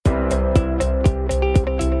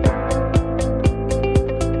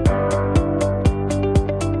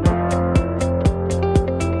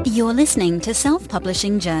You're listening to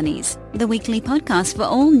Self-Publishing Journeys, the weekly podcast for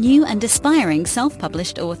all new and aspiring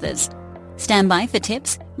self-published authors. Stand by for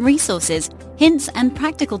tips, resources, hints, and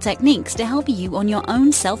practical techniques to help you on your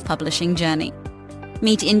own self-publishing journey.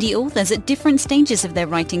 Meet indie authors at different stages of their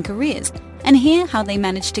writing careers and hear how they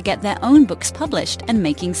managed to get their own books published and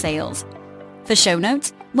making sales. For show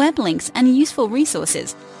notes, web links, and useful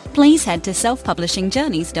resources, please head to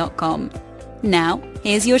selfpublishingjourneys.com. Now,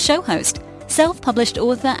 here's your show host, self-published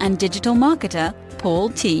author and digital marketer, Paul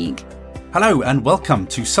Teague. Hello and welcome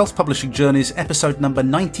to Self-Publishing Journeys episode number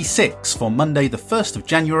 96 for Monday the 1st of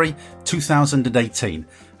January 2018.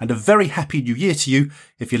 And a very happy new year to you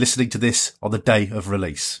if you're listening to this on the day of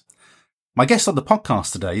release. My guest on the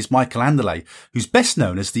podcast today is Michael Anderle, who's best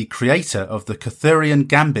known as the creator of the Cathurian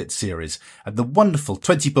Gambit series and the wonderful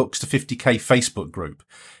 20 books to 50k Facebook group.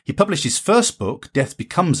 He published his first book, Death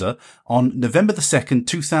Becomes Her, on November the 2nd,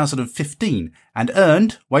 2015 and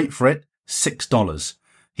earned, wait for it, $6.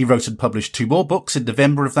 He wrote and published 2 more books in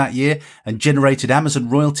November of that year and generated Amazon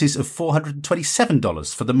royalties of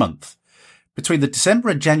 $427 for the month. Between the December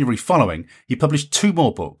and January following, he published 2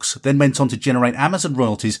 more books, then went on to generate Amazon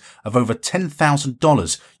royalties of over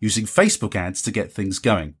 $10,000 using Facebook ads to get things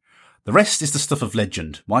going. The rest is the stuff of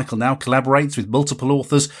legend. Michael now collaborates with multiple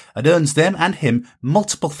authors and earns them and him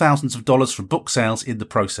multiple thousands of dollars from book sales in the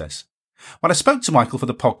process. When I spoke to Michael for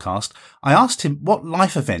the podcast, I asked him what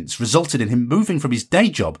life events resulted in him moving from his day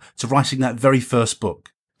job to writing that very first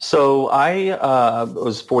book. So I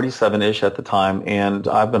was 47-ish at the time, and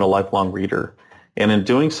I've been a lifelong reader. And in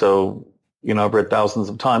doing so, I've read thousands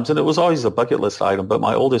of times, and it was always a bucket list item. But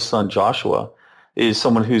my oldest son, Joshua, is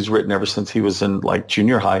someone who's written ever since he was in like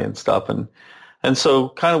junior high and stuff. And so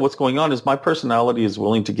kind of what's going on is my personality is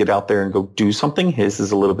willing to get out there and go do something. His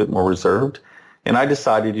is a little bit more reserved. And I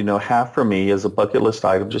decided, half for me as a bucket list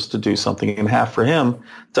item just to do something, and half for him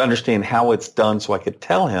to understand how it's done so I could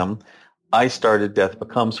tell him. I started Death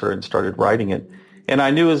Becomes Her and started writing it. And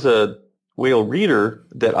I knew as a whale reader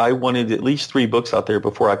that I wanted at least 3 books out there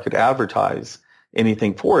before I could advertise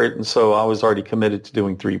anything for it. And so I was already committed to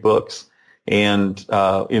doing 3 books. And,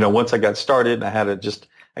 once I got started, I had just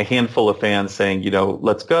a handful of fans saying,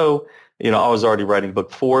 let's go. I was already writing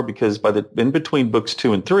book 4 because in between books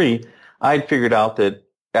 2 and 3, I had figured out that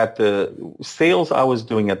at the sales I was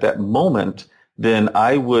doing at that moment, then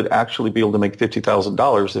I would actually be able to make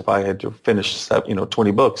 $50,000 if I had to finish,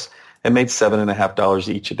 20 books and made $7.50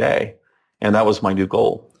 each a day. And that was my new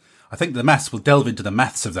goal. I think we'll delve into the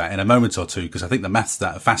maths of that in a moment or two, because I think the maths of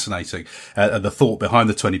that are fascinating, and the thought behind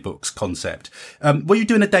the 20 books concept. Were you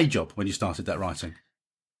doing a day job when you started that writing?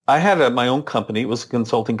 I had my own company. It was a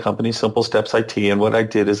consulting company, Simple Steps IT. And what I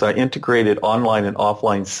did is I integrated online and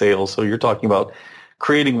offline sales. So you're talking about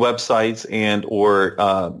creating websites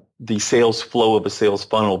or the sales flow of a sales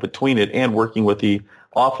funnel between it, and working with the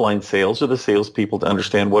offline sales or the salespeople to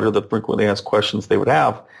understand what are the frequently asked questions they would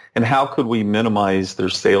have and how could we minimize their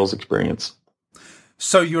sales experience.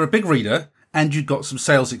 So you're a big reader and you've got some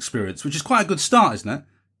sales experience, which is quite a good start, isn't it?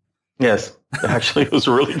 Yes, actually it was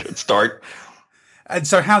a really good start. And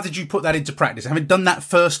so how did you put that into practice? Having done that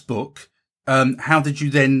first book, how did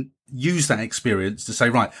you then use that experience to say,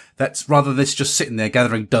 right, that's rather than this just sitting there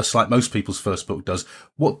gathering dust like most people's first book does,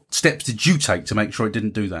 what steps did you take to make sure it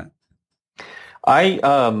didn't do that?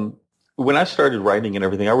 When I started writing and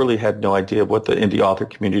everything, I really had no idea what the indie author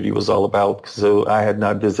community was all about. So I had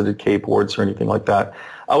not visited Cape boards or anything like that.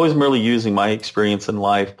 I was merely using my experience in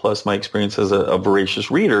life plus my experience as a voracious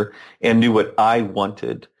reader and knew what I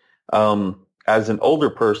wanted. As an older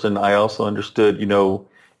person, I also understood,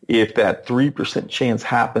 if that 3% chance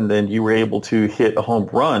happened, then you were able to hit a home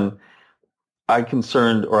run. I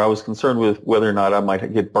was concerned with whether or not I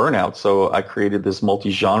might get burnout. So I created this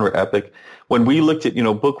multi-genre epic. When we looked at,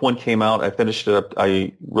 book 1 came out, I finished it up.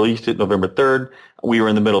 I released it November 3rd. We were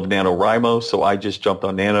in the middle of NaNoWriMo, so I just jumped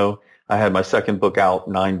on Nano. I had my second book out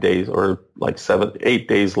 9 days or like 8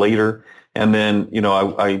 days later. And then,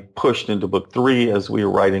 I pushed into book 3 as we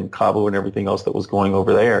were writing Cabo and everything else that was going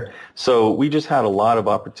over there. So we just had a lot of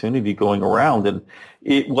opportunity going around. And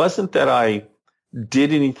it wasn't that I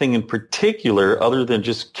did anything in particular other than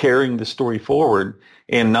just carrying the story forward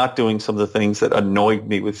and not doing some of the things that annoyed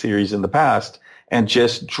me with series in the past and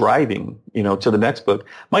just driving, to the next book.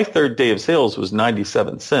 My third day of sales was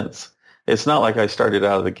 97 cents. It's not like I started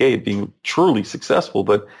out of the gate being truly successful,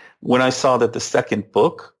 but when I saw that the second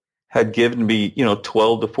book had given me,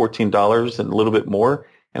 $12 to $14 and a little bit more,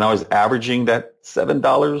 and I was averaging that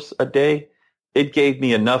 $7 a day, it gave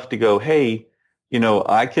me enough to go, hey,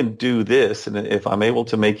 I can do this. And if I'm able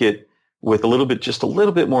to make it with just a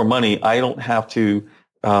little bit more money, I don't have to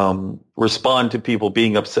respond to people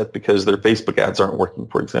being upset because their Facebook ads aren't working,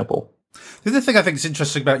 for example. The other thing I think is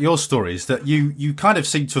interesting about your story is that you kind of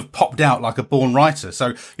seem to have popped out like a born writer.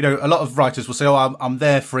 So, a lot of writers will say, oh, I'm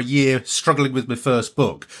there for a year struggling with my first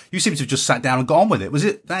book. You seem to have just sat down and got on with it. Was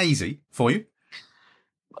it that easy for you?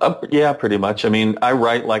 Yeah, pretty much. I mean, I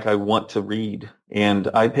write like I want to read. And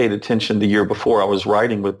I paid attention the year before. I was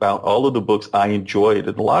writing about all of the books I enjoyed.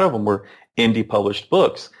 And a lot of them were indie published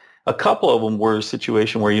books. A couple of them were a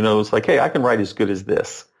situation where, it's like, hey, I can write as good as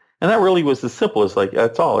this. And that really was as simple as like,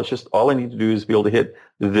 that's all. It's just all I need to do is be able to hit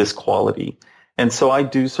this quality. And so I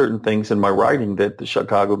do certain things in my writing that the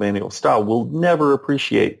Chicago Manual style will never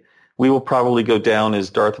appreciate. We will probably go down as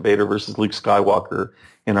Darth Vader versus Luke Skywalker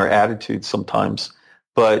in our attitudes sometimes.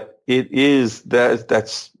 But it is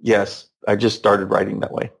yes, I just started writing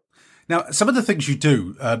that way. Now, some of the things you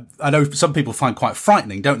do, I know some people find quite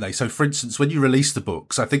frightening, don't they? So, for instance, when you released the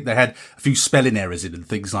books, I think they had a few spelling errors in and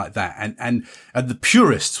things like that. And the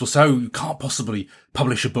purists will say, oh, you can't possibly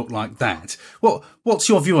publish a book like that. What's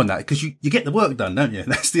your view on that? Because you get the work done, don't you?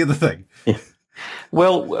 That's the other thing. Yeah.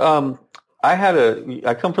 Well,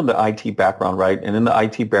 I come from the IT background, right? And in the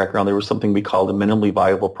IT background, there was something we called a minimally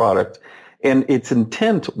viable product. And its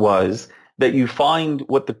intent was that you find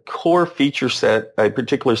what the core feature set, a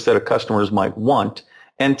particular set of customers might want,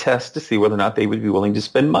 and test to see whether or not they would be willing to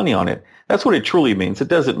spend money on it. That's what it truly means. It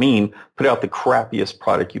doesn't mean put out the crappiest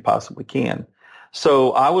product you possibly can.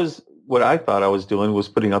 So what I thought I was doing was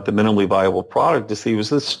putting out the minimally viable product to see, was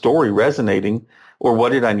this story resonating, or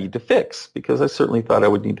what did I need to fix? Because I certainly thought I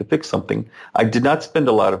would need to fix something. I did not spend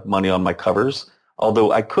a lot of money on my covers,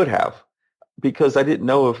 although I could have, because I didn't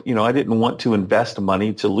know if, I didn't want to invest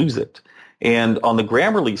money to lose it. And on the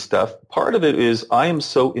Grammarly stuff, part of it is I am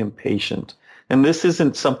so impatient. And this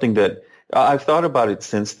isn't something that I've thought about it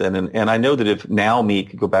since then. And I know that if now me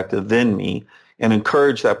could go back to then me and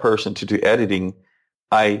encourage that person to do editing,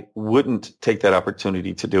 I wouldn't take that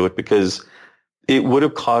opportunity to do it, because it would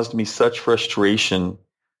have caused me such frustration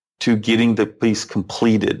to getting the piece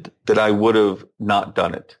completed that I would have not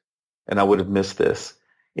done it, and I would have missed this.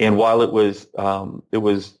 And while it was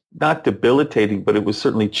not debilitating, but it was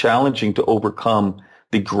certainly challenging to overcome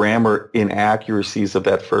the grammar inaccuracies of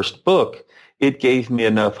that first book, it gave me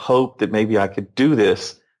enough hope that maybe I could do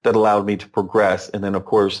this that allowed me to progress. And then, of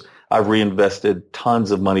course, I've reinvested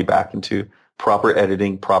tons of money back into proper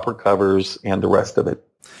editing, proper covers, and the rest of it.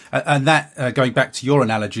 And that, going back to your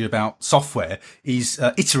analogy about software, is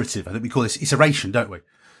iterative. I think we call this iteration, don't we?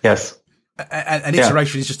 Yes. And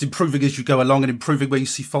iteration is just improving as you go along and improving where you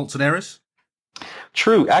see faults and errors?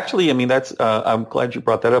 True. Actually, I mean, that's, I'm glad you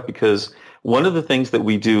brought that up, because one of the things that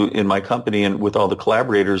we do in my company and with all the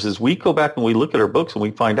collaborators is we go back and we look at our books and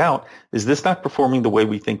we find out, is this not performing the way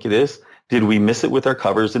we think it is? Did we miss it with our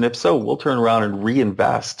covers? And if so, we'll turn around and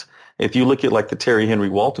reinvest. If you look at like the Terry Henry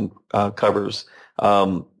Walton covers,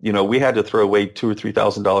 we had to throw away $2,000 or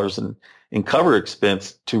 $3,000 in cover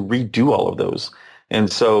expense to redo all of those. And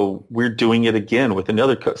so we're doing it again with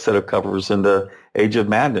another set of covers in the Age of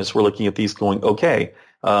Madness. We're looking at these going, okay,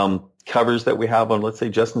 covers that we have on, let's say,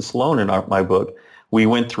 Justin Sloan in my book. We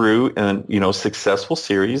went through and, successful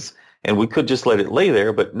series, and we could just let it lay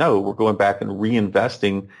there. But no, we're going back and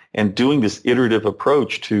reinvesting and doing this iterative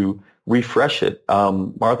approach to refresh it.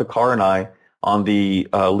 Martha Carr and I on the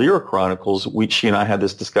Lyra Chronicles, she and I had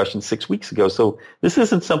this discussion 6 weeks ago. So this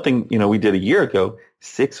isn't something, we did a year ago.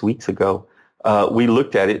 6 weeks ago, we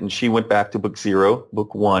looked at it, and she went back to book 0,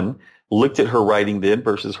 book 1, looked at her writing then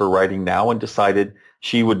versus her writing now, and decided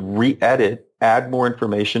she would re-edit, add more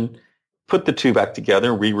information, put the two back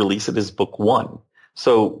together, and re-release it as book 1.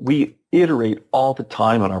 So we iterate all the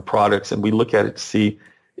time on our products, and we look at it to see,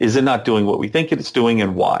 is it not doing what we think it's doing,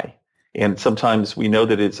 and why? And sometimes we know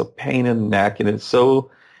that it's a pain in the neck, and it's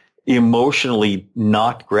so emotionally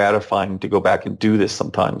not gratifying to go back and do this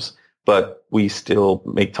sometimes, but we still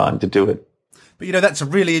make time to do it. But, that's a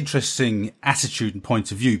really interesting attitude and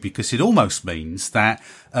point of view, because it almost means that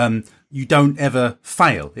you don't ever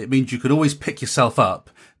fail. It means you can always pick yourself up,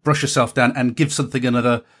 brush yourself down, and give something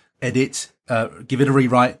another edit, give it a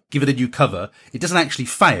rewrite, give it a new cover. It doesn't actually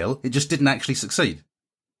fail. It just didn't actually succeed.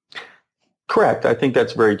 Correct. I think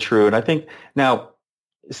that's very true. And I think now,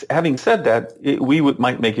 having said that,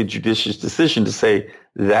 might make a judicious decision to say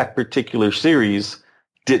that particular series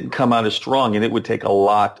didn't come out as strong, and it would take a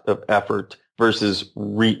lot of effort versus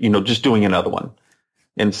just doing another one.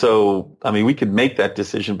 And so, I mean, we could make that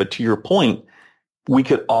decision, but to your point, we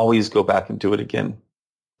could always go back and do it again.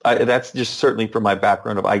 That's just certainly from my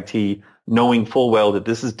background of IT knowing full well that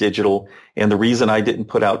this is digital. And the reason I didn't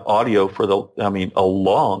put out audio for a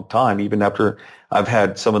long time, even after I've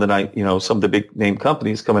had some of the big name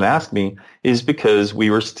companies come and ask me, is because we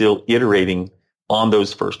were still iterating on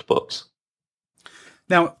those first books.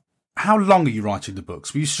 Now, how long are you writing the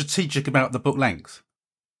books? Were you strategic about the book length?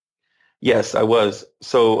 Yes, I was.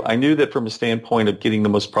 So I knew that from a standpoint of getting the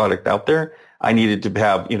most product out there, I needed to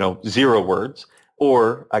have, 0 words,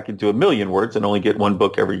 or I could do 1 million words and only get one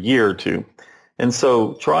book every year or two. And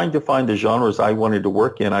so trying to find the genres I wanted to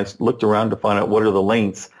work in, I looked around to find out what are the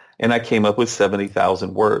lengths, and I came up with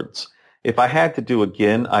 70,000 words. If I had to do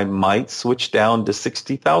again, I might switch down to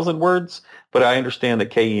 60,000 words, but I understand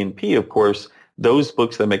that KE&P, of course, those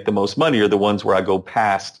books that make the most money are the ones where I go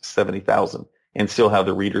past 70,000 and still have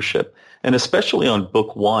the readership. And especially on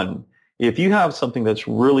book 1, if you have something that's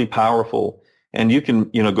really powerful and you can,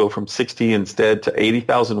 go from 60 instead to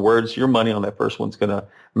 80,000 words, your money on that first one's going to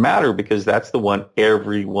matter because that's the one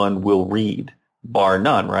everyone will read, bar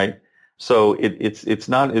none, right? So it's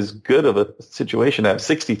not as good of a situation to have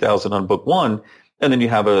 60,000 on book 1 and then you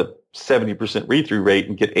have a 70% read-through rate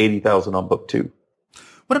and get 80,000 on book 2.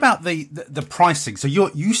 What about the pricing? So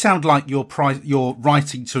you sound like you're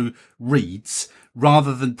writing to reads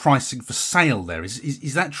rather than pricing for sale there.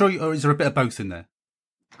 Is that true, or is there a bit of both in there?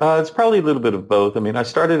 It's probably a little bit of both. I mean, I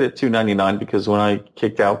started at $2.99 because when I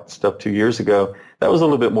kicked out stuff 2 years ago, that was a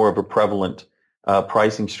little bit more of a prevalent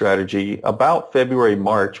pricing strategy. About February,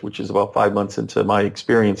 March, which is about 5 months into my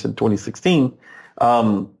experience in 2016,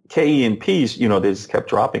 KE&Ps, they just kept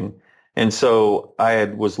dropping. And so I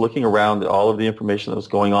was looking around at all of the information that was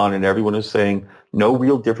going on, and everyone was saying no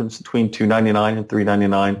real difference between $2.99 and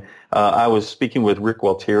 $3.99. I was speaking with Rick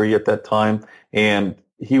Walteri at that time, and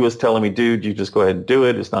he was telling me, dude, you just go ahead and do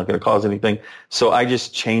it. It's not going to cause anything. So I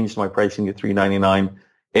just changed my pricing to $3.99.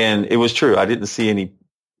 And it was true. I didn't see any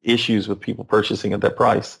issues with people purchasing at that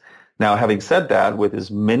price. Now, having said that, with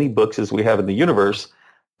as many books as we have in the universe,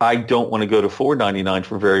 I don't want to go to $4.99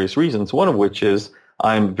 for various reasons, one of which is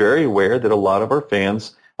I'm very aware that a lot of our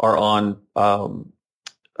fans are on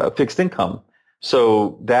fixed income.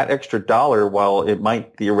 So that extra dollar, while it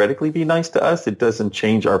might theoretically be nice to us, it doesn't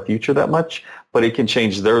change our future that much, but it can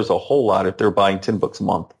change theirs a whole lot if they're buying 10 books a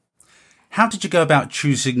month. How did you go about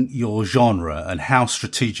choosing your genre, and how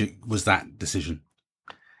strategic was that decision?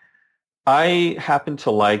 I happen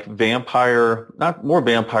to like vampire, not more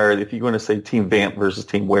vampire, if you're going to say Team Vamp versus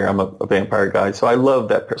Team Were, I'm a vampire guy. So I love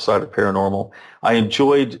that side of paranormal. I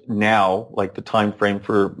enjoyed now, like the time frame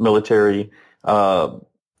for military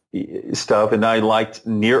stuff, and I liked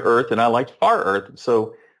Near Earth and I liked Far Earth.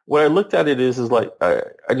 So what I looked at it is like, I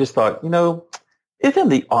just thought, if in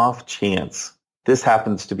the off chance this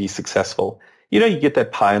happens to be successful, you get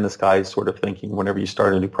that pie in the sky sort of thinking whenever you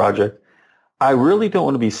start a new project. I really don't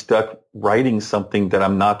want to be stuck writing something that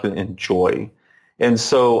I'm not going to enjoy. And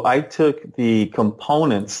so I took the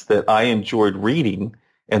components that I enjoyed reading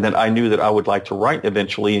and that I knew that I would like to write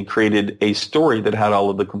eventually and created a story that had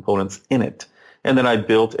all of the components in it. And then I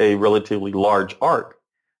built a relatively large arc.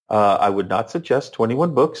 I would not suggest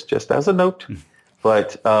 21 books, just as a note,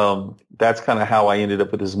 but that's kind of how I ended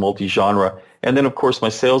up with this multi-genre. And then, of course, my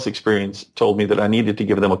sales experience told me that I needed to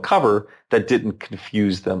give them a cover that didn't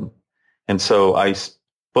confuse them. And so I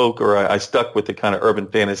stuck with the kind of urban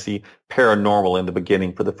fantasy paranormal in the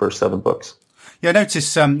beginning for the first 7 books. Yeah, I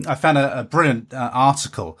noticed I found a brilliant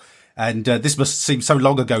article, and this must seem so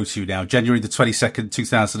long ago to you now, January the 22nd,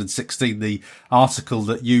 2016, the article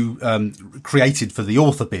that you created for the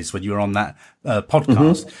Author Biz when you were on that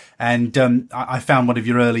podcast. Mm-hmm. And I found one of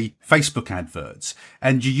your early Facebook adverts,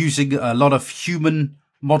 and you're using a lot of human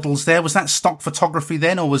models there. Was that stock photography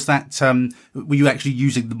then, or was that were you actually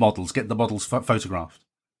using the models, get the models photographed?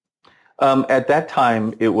 At that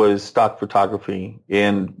time, it was stock photography.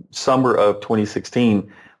 In summer of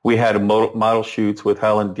 2016, we had model shoots with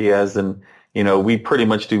Helen Diaz, and we pretty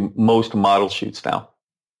much do most model shoots now.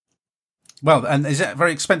 Well, and is it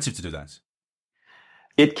very expensive to do that?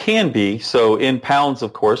 It can be. So in pounds,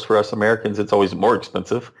 of course, for us Americans, it's always more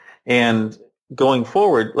expensive. And going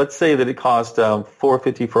forward, let's say that it cost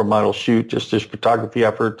 $450 for a model shoot, just photography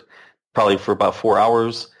effort, probably for about 4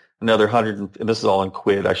 hours. Another 100, and this is all in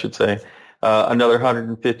quid, I should say. Another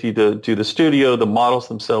 150 to do the studio. The models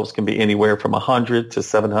themselves can be anywhere from 100 to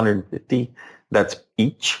 750. That's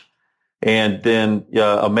each. And then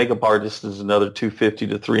a makeup artist is another 250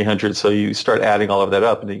 to 300. So you start adding all of that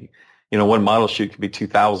up, and one model shoot could be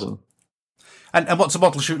 2,000. And what's a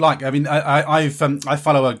model shoot like? I mean, I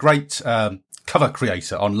follow a great cover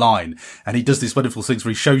creator online, and he does these wonderful things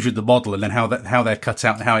where he shows you the model and then how they're cut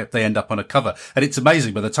out and how they end up on a cover. And it's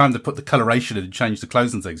amazing by the time they put the coloration in and change the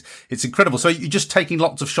clothes and things. It's incredible. So you're just taking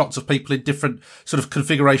lots of shots of people in different sort of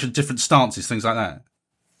configurations, different stances, things like that.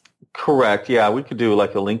 Correct. Yeah, we could do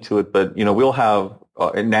like a link to it, but we'll have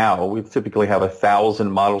now we typically have 1,000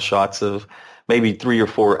 model shots of maybe 3 or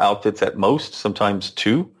 4 outfits at most, sometimes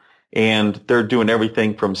 2. And they're doing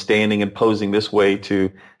everything from standing and posing this way to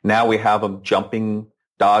now we have them jumping,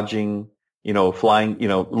 dodging, flying,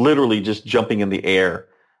 literally just jumping in the air.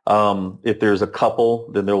 If there's a couple,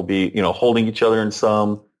 then there'll be, holding each other in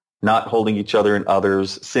some, not holding each other in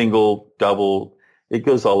others, single, double. It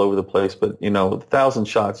goes all over the place. But, 1,000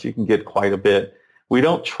 shots, you can get quite a bit. We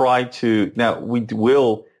don't try to, now we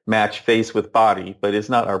will match face with body, but it's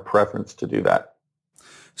not our preference to do that.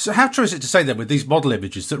 So how true is it to say then with these model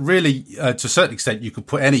images that really, to a certain extent, you could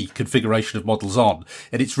put any configuration of models on,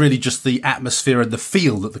 and it's really just the atmosphere and the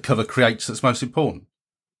feel that the cover creates that's most important?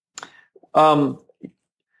 I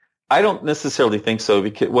don't necessarily think so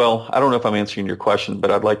because, I don't know if I'm answering your question, but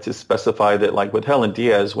I'd like to specify that like with Helen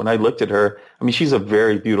Diaz, when I looked at her, she's a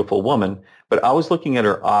very beautiful woman, but I was looking at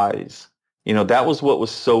her eyes. That was what was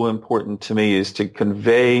so important to me, is to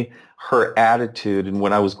convey her attitude. And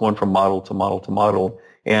when I was going from model to model to model,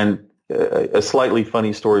 and a slightly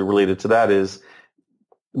funny story related to that is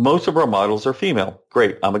most of our models are female.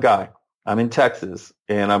 Great. I'm a guy. I'm in Texas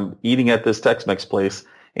and I'm eating at this Tex-Mex place.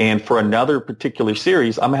 And for another particular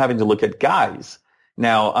series, I'm having to look at guys.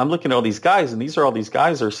 Now I'm looking at all these guys, and these are all these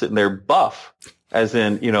guys are sitting there buff, as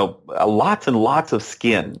in, lots and lots of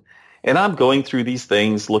skin. And I'm going through these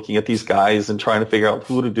things, looking at these guys and trying to figure out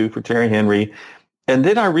who to do for Terry Henry. And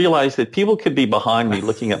then I realized that people could be behind me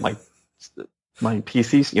looking at my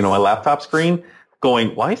PCs, my laptop screen,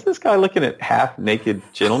 going, why is this guy looking at half naked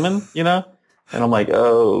gentlemen, And I'm like,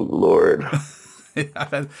 oh, Lord.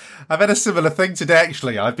 I've had a similar thing today,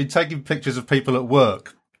 actually. I've been taking pictures of people at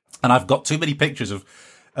work, and I've got too many pictures of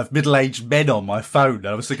middle-aged men on my phone. And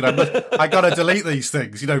I was thinking, I got to delete these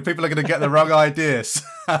things. People are going to get the wrong ideas.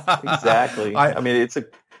 Exactly.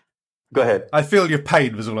 Go ahead. I feel your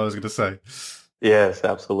pain was all I was going to say. Yes,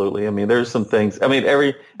 absolutely. There's some things.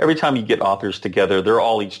 Every time you get authors together, they're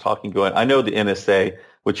all each talking, going, I know the NSA,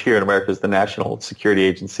 which here in America is the National Security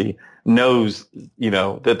Agency, knows,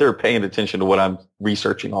 that they're paying attention to what I'm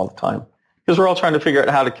researching all the time. Because we're all trying to figure out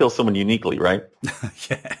how to kill someone uniquely, right?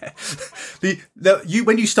 Yeah.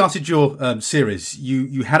 When you started your series,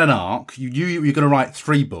 you had an arc. You knew you were going to write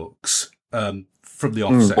 3 books from the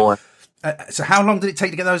offset. So how long did it take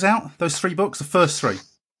to get those out, those 3 books, the first 3?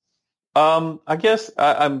 I guess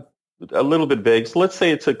I'm a little bit vague. So let's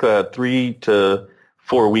say it took 3 to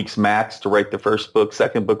 4 weeks max to write the first book.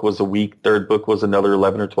 Second book was a week. Third book was another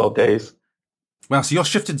 11 or 12 days. Wow. So you're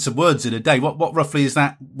shifting some words in a day. What roughly is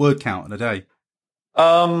that word count in a day?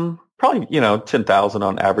 Probably, 10,000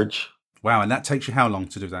 on average. Wow. And that takes you how long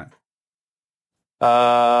to do that?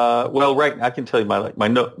 Right. I can tell you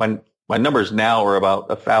my numbers now are about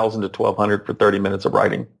 1,000 to 1,200 for 30 minutes of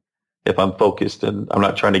writing, if I'm focused and I'm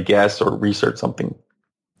not trying to guess or research something.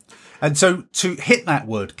 And so to hit that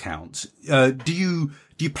word count, do you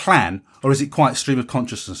plan, or is it quite stream of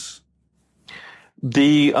consciousness?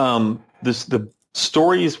 The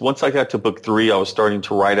stories, once I got to book 3, I was starting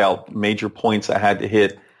to write out major points I had to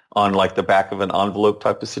hit on like the back of an envelope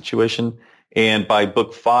type of situation. And by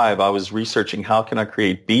book 5, I was researching how can I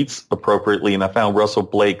create beats appropriately. And I found Russell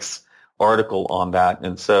Blake's article on that.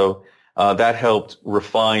 And so that helped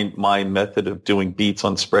refine my method of doing beats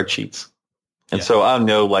on spreadsheets. And so I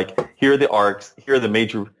know, like, here are the arcs, here are the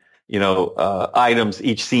major, items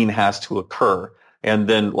each scene has to occur. And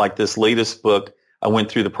then, like this latest book, I went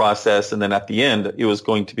through the process, and then at the end, it was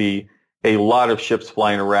going to be a lot of ships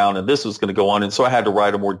flying around, and this was going to go on. And so I had to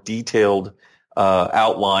write a more detailed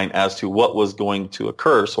outline as to what was going to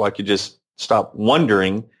occur so I could just stop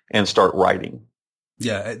wondering and start writing.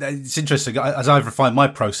 Yeah, it's interesting. As I've refined my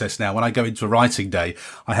process now, when I go into a writing day,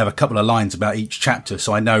 I have a couple of lines about each chapter,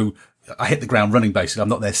 so I know I hit the ground running, basically. I'm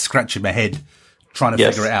not there scratching my head trying to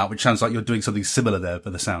figure it out, which sounds like you're doing something similar there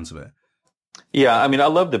by the sounds of it. Yeah, I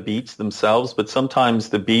love the beats themselves, but sometimes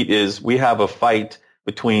the beat is we have a fight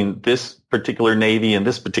between this particular Navy and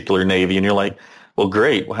this particular Navy, and you're like, well,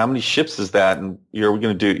 great. Well, how many ships is that? And are we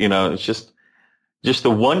going to do, it's just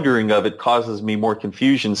the wondering of it causes me more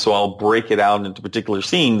confusion, so I'll break it out into particular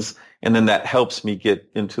scenes, and then that helps me get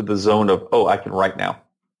into the zone of, I can write now.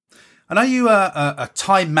 And are you a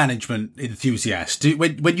time management enthusiast?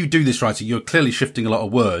 When you do this writing, you're clearly shifting a lot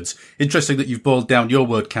of words. Interesting that you've boiled down your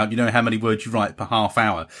word count. You know how many words you write per half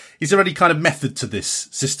hour. Is there any kind of method to this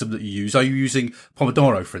system that you use? Are you using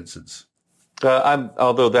Pomodoro, for instance?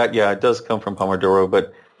 Although that, yeah, it does come from Pomodoro,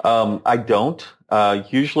 but I don't.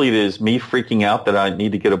 Usually it is me freaking out that I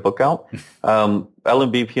need to get a book out.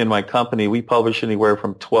 LMBP and my company, we publish anywhere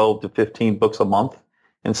from 12 to 15 books a month.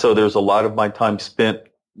 And so there's a lot of my time spent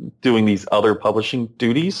doing these other publishing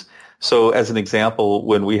duties. So as an example,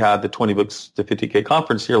 when we had the 20 Books to 50K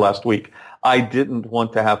conference here last week, I didn't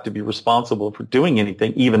want to have to be responsible for doing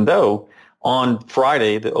anything, even though on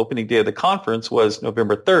Friday, the opening day of the conference was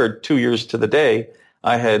November 3rd, 2 years to the day,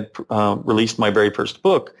 I had released my very first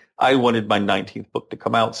book. I wanted my 19th book to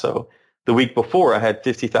come out. So the week before, I had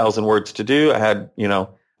 50,000 words to do. I had,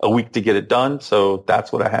 a week to get it done. So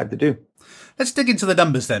that's what I had to do. Let's dig into the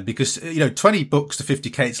numbers then, because, 20 books to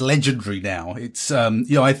 50K, it's legendary now. It's,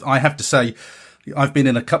 I have to say, I've been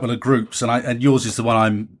in a couple of groups and yours is the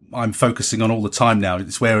one I'm focusing on all the time now.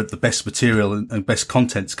 It's where the best material and best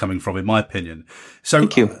content's coming from, in my opinion. So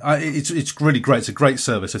thank you. It's really great. It's a great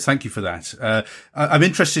service. So thank you for that. I'm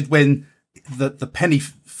interested when the penny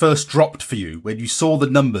first dropped for you, when you saw the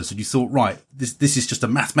numbers and you thought, right, this is just a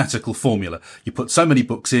mathematical formula. You put so many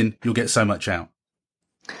books in, you'll get so much out.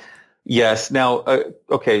 Yes. Now,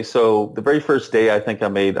 okay. So the very first day, I think I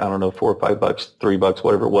made, I don't know, $4 or $5, $3,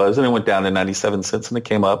 whatever it was. And it went down to 97 cents and it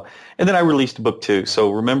came up. And then I released book 2. So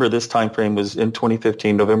remember, this time frame was in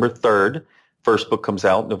 2015, November 3rd. First book comes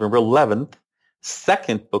out, November 11th.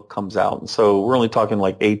 Second book comes out. And so we're only talking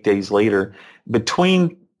like 8 days later.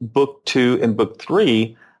 Between book 2 and book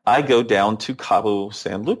 3, I go down to Cabo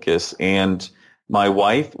San Lucas, and my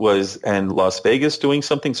wife was in Las Vegas doing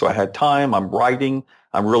something. So I had time. I'm writing.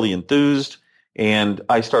 I'm really enthused, and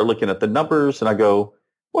I start looking at the numbers, and I go,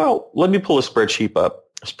 well, let me pull a spreadsheet up.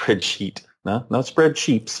 No, not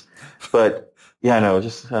spreadsheets, but yeah, no,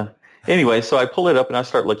 just anyway. So I pull it up, and I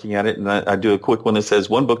start looking at it, and I do a quick one that says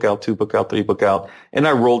 1 book out, 2 book out, 3 book out, and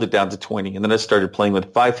I rolled it down to 20, and then I started playing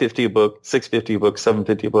with $5.50 a book, $6.50 a book,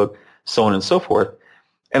 $7.50 a book, so on and so forth.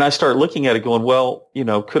 And I start looking at it going, well,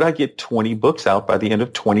 could I get 20 books out by the end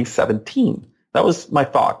of 2017? That was my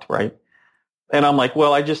thought, right? And I'm like,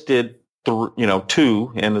 well, I just did, 2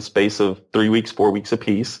 in the space of 3 weeks, 4 weeks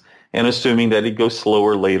apiece, and assuming that it goes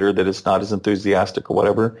slower later, that it's not as enthusiastic or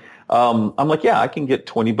whatever. I'm like, yeah, I can get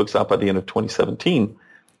 20 books out by the end of 2017.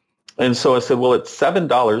 And so I said, well, it's $7,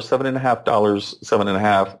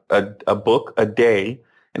 $7.50 a book a day.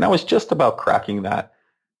 And I was just about cracking that.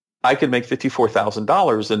 I could make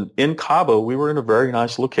 $54,000. And in Cabo, we were in a very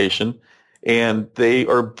nice location, and they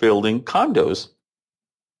are building condos.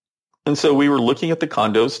 And so we were looking at the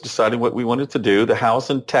condos, deciding what we wanted to do. The house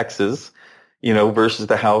in Texas, versus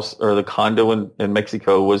the house or the condo in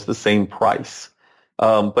Mexico was the same price.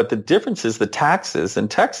 But the difference is the taxes. In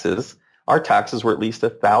Texas, our taxes were at least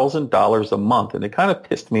 $1,000 a month. And it kind of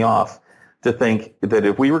pissed me off to think that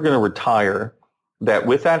if we were going to retire, that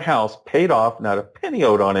with that house paid off, not a penny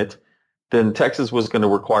owed on it, then Texas was going to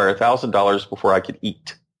require $1,000 before I could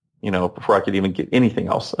eat, before I could even get anything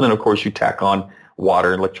else. And then, of course, you tack on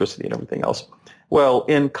water, electricity, and everything else. Well,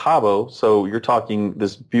 in Cabo, so you're talking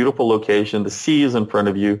this beautiful location, the sea is in front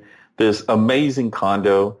of you, this amazing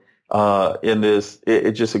condo,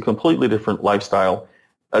 it's just a completely different lifestyle.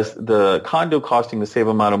 As the condo costing the same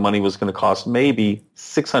amount of money was going to cost maybe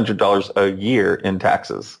 $600 a year in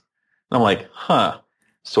taxes. And I'm like,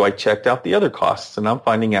 So I checked out the other costs, and I'm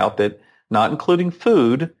finding out that not including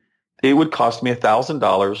food, it would cost me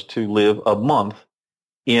 $1,000 to live a month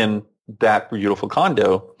in that beautiful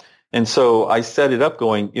condo. And so I set it up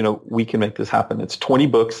going, we can make this happen. It's 20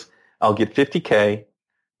 books. I'll get 50K.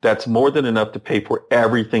 That's more than enough to pay for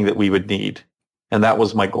everything that we would need. And that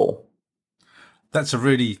was my goal. That's a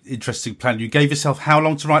really interesting plan. You gave yourself how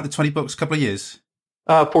long to write the 20 books? A couple of years?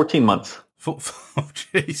 14 months. Oh,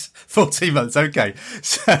 jeez. 14 months. Okay.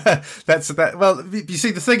 So that's that. Well, you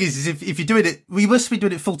see, the thing is if you're doing it, we must be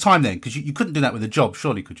doing it full time then, because you couldn't do that with a job,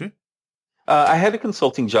 surely, could you? I had a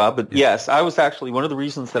consulting job, but yes, I was actually one of the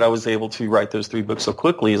reasons that I was able to write those 3 books so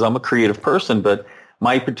quickly is I'm a creative person, but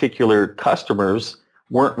my particular customers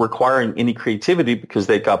weren't requiring any creativity because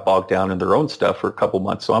they got bogged down in their own stuff for a couple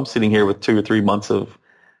months. So I'm sitting here with 2 or 3 months of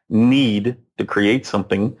need to create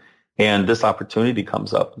something, and this opportunity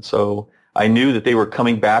comes up. And so I knew that they were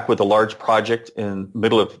coming back with a large project in the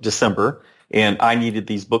middle of December, and I needed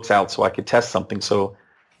these books out so I could test something. So,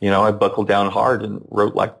 I buckled down hard and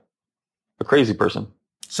wrote like a crazy person.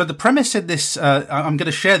 So the premise in this, I'm going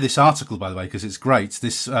to share this article, by the way, because it's great.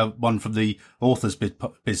 This one from the Authors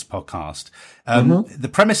Biz podcast. The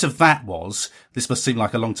premise of that was, this must seem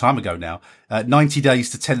like a long time ago now, 90 days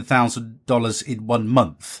to $10,000 in 1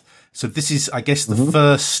 month. So this is, I guess,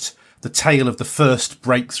 the tale of the first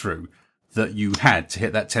breakthrough that you had to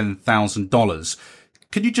hit that $10,000.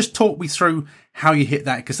 Can you just talk me through how you hit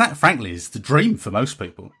that? Because that, frankly, is the dream for most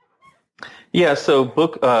people. Yeah. So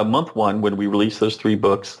month one, when we released those 3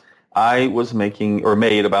 books, I was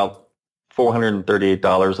made about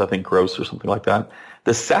 $438, I think, gross or something like that.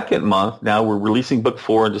 The second month, now we're releasing book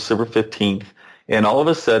 4 on December 15th. And all of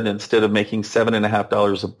a sudden, instead of making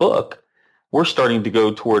 $7.50 a book, we're starting to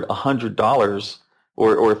go toward $100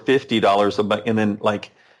 or $50 a book. And then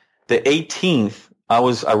like the 18th,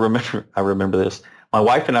 I remember this. My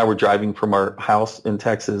wife and I were driving from our house in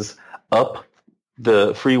Texas up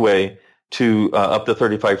the freeway to up the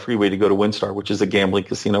 35 freeway to go to WinStar, which is a gambling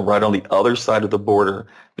casino right on the other side of the border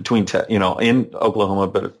between, in Oklahoma,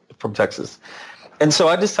 but from Texas. And so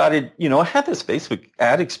I decided, I had this Facebook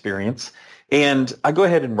ad experience, and I go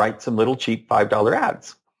ahead and write some little cheap $5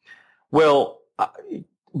 ads. Well,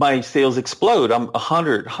 my sales explode. I'm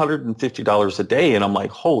 $150 a day, and I'm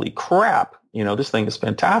like, holy crap, this thing is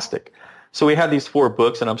fantastic. So we had these 4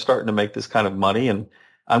 books, and I'm starting to make this kind of money, and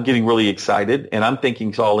I'm getting really excited, and I'm thinking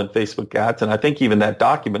it's all in Facebook ads, and I think even that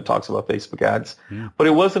document talks about Facebook ads. Yeah. But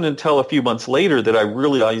it wasn't until a few months later that I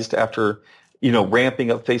realized, after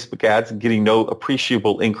ramping up Facebook ads and getting no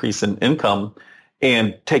appreciable increase in income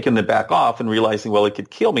and taking them back off and realizing, well, it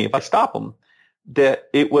could kill me if I stop them, that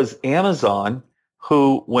it was Amazon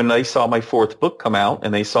who, when they saw my 4th book come out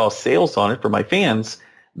and they saw sales on it for my fans,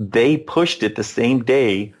 they pushed it the same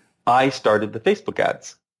day I started the Facebook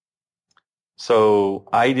ads. So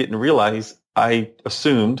I didn't realize, I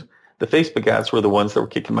assumed the Facebook ads were the ones that were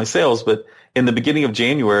kicking my sales. But in the beginning of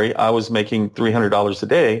January, I was making $300 a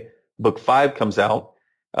day. Book 5 comes out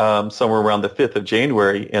somewhere around the 5th of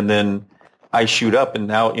January. And then I shoot up, and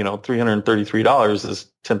now, $333 is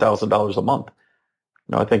 $10,000 a month.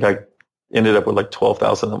 I think I ended up with like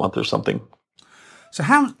 $12,000 a month or something. So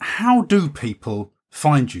how do people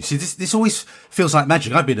find you? See, this always feels like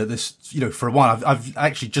magic. I've been at this, for a while.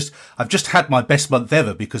 I've just had my best month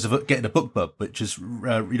ever because of getting a BookBub, which has,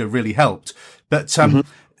 really helped. But,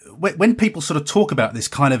 when people sort of talk about this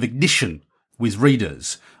kind of ignition with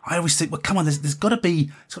readers, I always think, well, come on, there's got to be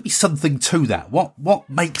something to that. What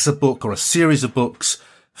makes a book or a series of books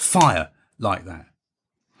fire like that?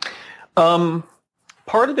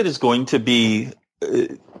 Part of it is going to be,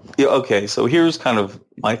 okay, so here's kind of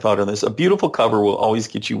my thought on this. A beautiful cover will always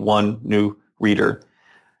get you one new reader.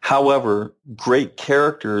 However, great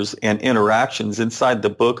characters and interactions inside the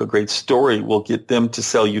book, a great story, will get them to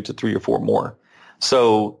sell you to 3 or 4 more.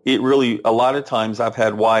 So it really, a lot of times I've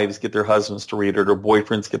had wives get their husbands to read it, or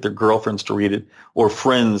boyfriends get their girlfriends to read it, or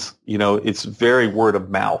friends. It's very word of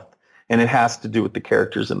mouth, and it has to do with the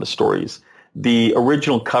characters and the stories. The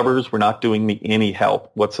original covers were not doing me any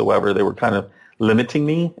help whatsoever. They were kind of limiting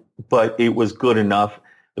me, but it was good enough.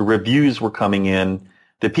 The reviews were coming in.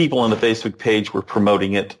 The people on the Facebook page were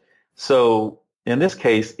promoting it. So in this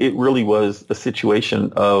case, it really was a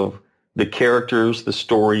situation of the characters, the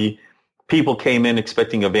story. People came in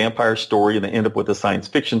expecting a vampire story, and they end up with a science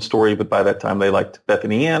fiction story, but by that time they liked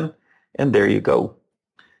Bethany Ann, and there you go.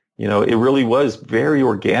 It really was very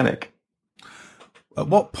organic. At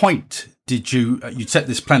what point did you set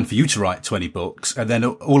this plan for you to write 20 books, and then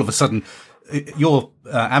all of a sudden your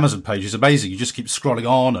Amazon page is amazing. You just keep scrolling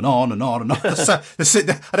on and on and on and on. So,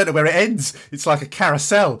 I don't know where it ends. It's like a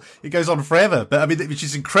carousel. It goes on forever. But I mean, which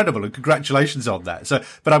is incredible, and congratulations on that. So,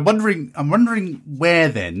 but I'm wondering where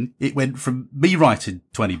then it went from me writing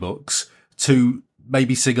 20 books to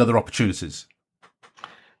maybe seeing other opportunities.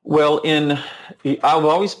 Well, I've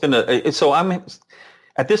always been I'm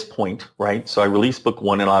at this point, right? So I released book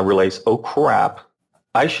 1, and I realized, oh crap,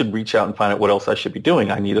 I should reach out and find out what else I should be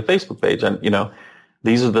doing. I need a Facebook page. And,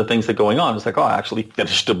 these are the things that are going on. It's like, oh, I actually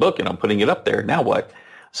finished a book and I'm putting it up there. Now what?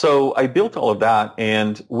 So I built all of that.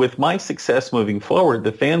 And with my success moving forward,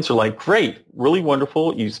 the fans are like, great, really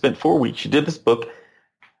wonderful. You spent 4 weeks. You did this book.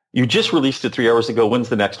 You just released it 3 hours ago. When's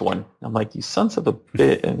the next one? I'm like, you sons of a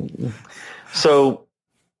bit. And so,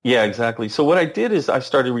 yeah, exactly. So what I did is I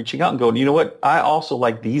started reaching out and going, you know what? I also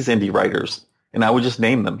like these indie writers. And I would just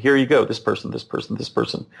name them. Here you go. This person, this person, this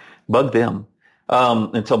person. Bug them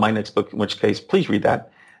until my next book, in which case, please read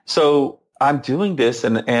that. So I'm doing this.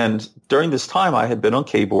 And during this time, I had been on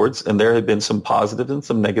K-boards, and there had been some positive and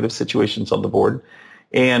some negative situations on the board.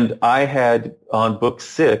 And I had, on book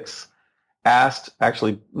 6,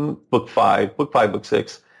 book 5, book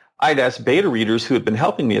 6, I'd asked beta readers who had been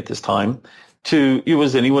helping me at this time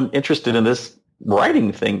was anyone interested in this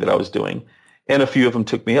writing thing that I was doing? And a few of them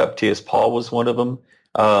took me up. T.S. Paul was one of them.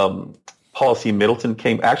 Paul C. Middleton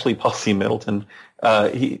came. Actually, Paul C. Middleton,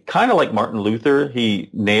 he kind of like Martin Luther. He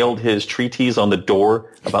nailed his treatise on the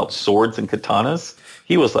door about swords and katanas.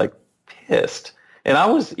 He was like pissed. And I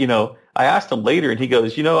was, I asked him later, and he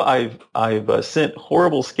goes, I've sent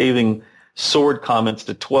horrible, scathing sword comments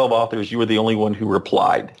to 12 authors. You were the only one who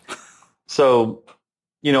replied. So,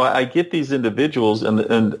 I get these individuals and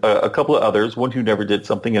a couple of others, one who never did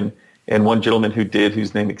something and one gentleman who did,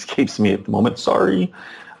 whose name escapes me at the moment. Sorry.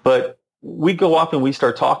 But we go off and we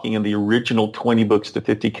start talking in the original 20 Books to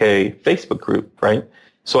 50K Facebook group, right?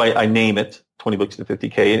 So I name it 20 Books to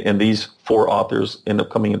 50K, and these 4 authors end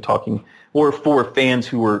up coming and talking, or 4 fans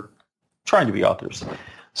who were trying to be authors.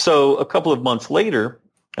 So a couple of months later,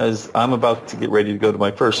 as I'm about to get ready to go to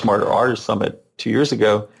my first Smarter Artist Summit 2 years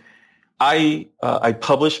ago, I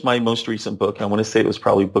published my most recent book. I want to say it was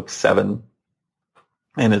probably book 7,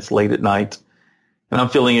 and it's late at night, and I'm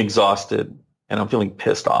feeling exhausted, and I'm feeling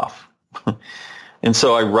pissed off. And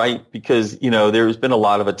so I write because, there's been a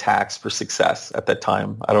lot of attacks for success at that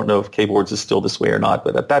time. I don't know if Kboards is still this way or not,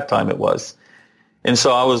 but at that time it was. And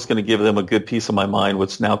so I was going to give them a good piece of my mind,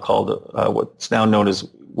 what's now known as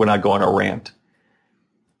when I go on a rant.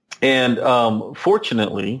 And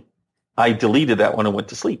fortunately, I deleted that when I went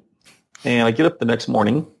to sleep. And I get up the next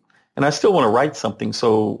morning, and I still want to write something.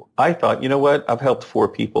 So I thought, you know what? I've helped 4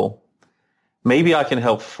 people. Maybe I can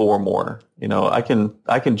help 4 more. I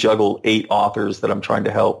can juggle 8 authors that I'm trying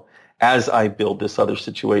to help as I build this other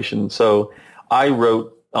situation. So I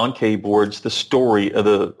wrote on Kboards the story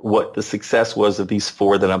of what the success was of these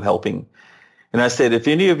 4 that I'm helping. And I said, if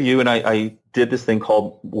any of you, and I did this thing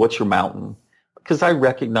called What's Your Mountain? Because I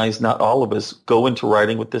recognize not all of us go into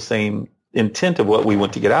writing with the same intent of what we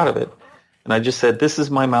want to get out of it. And I just said, this is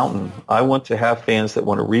my mountain. I want to have fans that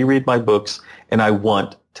want to reread my books, and I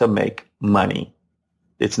want to make money.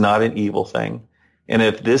 It's not an evil thing. And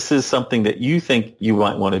if this is something that you think you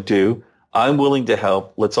might want to do, I'm willing to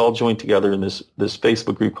help. Let's all join together in this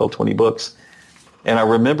Facebook group called 20 Books. And I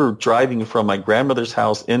remember driving from my grandmother's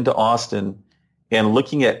house into Austin and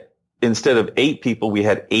looking at, instead of 8 people, we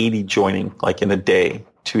had 80 joining, like in a day,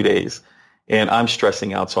 2 days. And I'm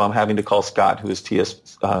stressing out, so I'm having to call Scott, who is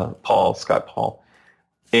Scott Paul,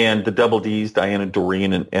 and the Double Ds, Diana,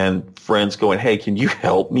 Doreen, and friends going, hey, can you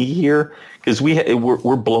help me here? Because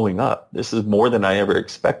we're blowing up. This is more than I ever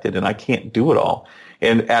expected, and I can't do it all.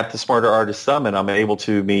 And at the Smarter Artist Summit, I'm able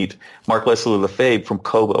to meet Mark Leslie Lefebvre from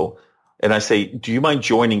Kobo. And I say, do you mind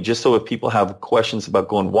joining, just so if people have questions about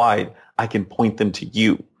going wide, I can point them to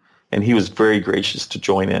you? And he was very gracious to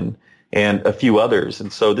join in, and a few others.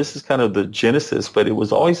 And so this is kind of the genesis, but it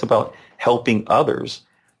was always about helping others.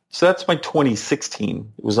 So that's my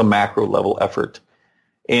 2016. It was a macro level effort.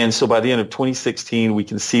 And so by the end of 2016, we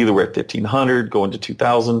can see that we're at 1,500, going to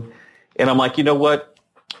 2,000. And I'm like, you know what?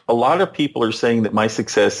 A lot of people are saying that my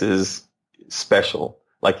success is special,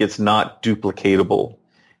 like it's not duplicatable.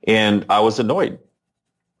 And I was annoyed.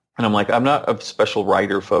 And I'm like, I'm not a special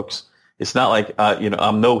writer, folks. It's not like,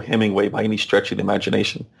 I'm no Hemingway by any stretch of the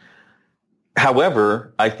imagination.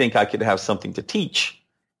 However, I think I could have something to teach.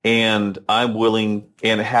 And I'm willing,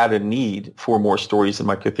 and had a need for more stories in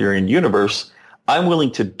my Cthulhu universe. I'm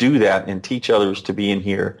willing to do that and teach others to be in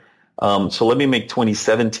here. So let me make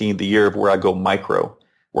 2017 the year of where I go micro,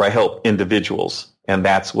 where I help individuals. And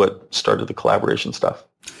that's what started the collaboration stuff.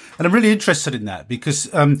 And I'm really interested in that because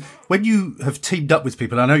when you have teamed up with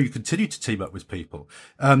people, I know you continue to team up with people,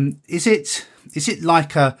 is it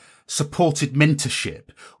like a supported mentorship,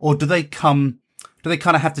 or do they kind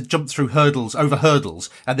of have to jump through hurdles,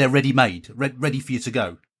 and they're ready-made, ready for you to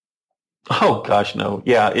go? Oh, gosh, no.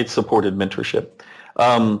 Yeah, it's supported mentorship.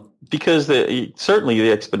 Because certainly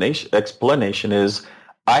the explanation is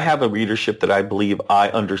I have a readership that I believe I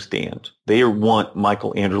understand. They want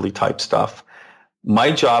Michael Anderle type stuff.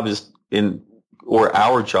 My job or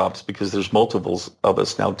our jobs, because there's multiples of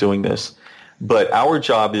us now doing this, but our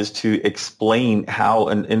job is to explain how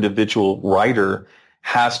an individual writer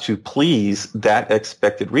has to please that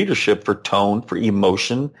expected readership for tone, for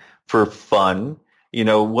emotion, for fun.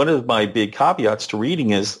 One of my big caveats to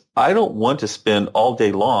reading is I don't want to spend all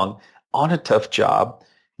day long on a tough job,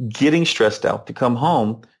 getting stressed out to come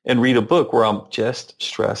home and read a book where I'm just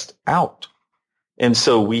stressed out. And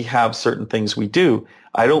so we have certain things we do.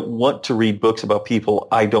 I don't want to read books about people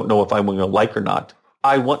I don't know if I'm going to like or not.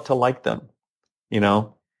 I want to like them,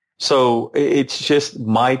 So it's just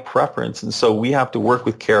my preference. And so we have to work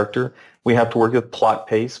with character. We have to work with plot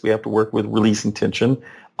pace. We have to work with releasing tension.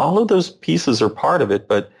 All of those pieces are part of it.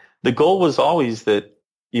 But the goal was always that,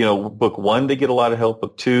 book 1, they get a lot of help.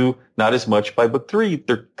 Book 2, not as much. By book 3,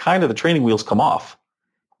 they're kind of the training wheels come off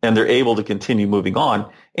and they're able to continue moving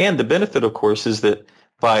on. And the benefit, of course, is that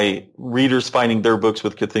by readers finding their books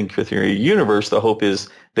with Cthulhu Universe, the hope is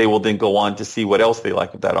they will then go on to see what else they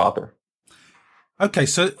like of that author. Okay,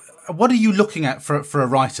 so what are you looking at for a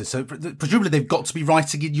writer? So presumably they've got to be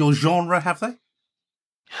writing in your genre, have they?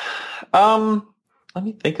 Let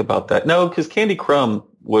me think about that. No, because Candy Crumb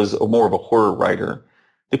was more of a horror writer.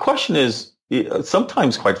 The question is,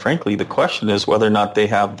 sometimes, quite frankly, the question is whether or not they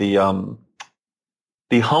have the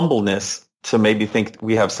humbleness to maybe think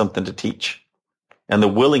we have something to teach and the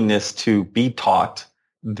willingness to be taught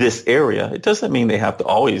this area. It doesn't mean they have to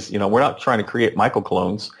always, we're not trying to create Michael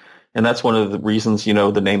clones. And that's one of the reasons,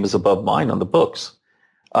 the name is above mine on the books.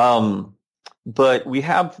 But we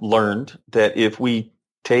have learned that if we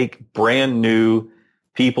take brand new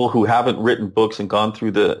people who haven't written books and gone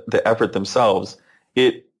through the effort themselves,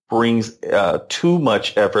 it brings too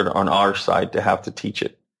much effort on our side to have to teach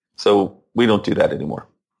it. So we don't do that anymore.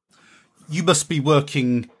 You must be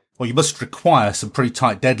working, or you must require some pretty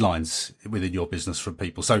tight deadlines within your business from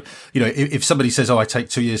people. So, if somebody says, I take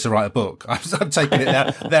 2 years to write a book, I'm taking it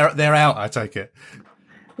now. They're out, I take it.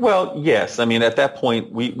 Well, yes. I mean, at that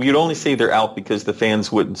point, we'd only say they're out because the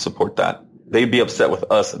fans wouldn't support that. They'd be upset with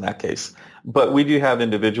us in that case. But we do have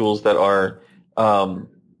individuals that are,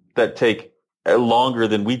 that take longer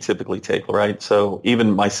than we typically take, right? So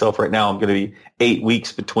even myself right now, I'm going to be 8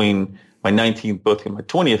 weeks between my 19th book and my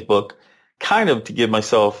 20th book, kind of to give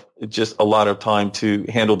myself just a lot of time to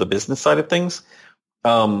handle the business side of things.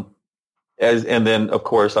 And then, of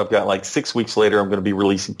course, I've got like 6 weeks later, I'm going to be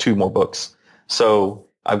releasing 2 more books. So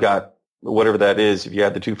I've got whatever that is. If you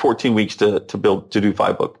add the 2, 14 weeks to do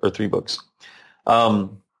 5 books or 3 books. But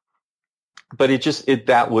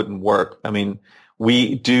that wouldn't work. I mean,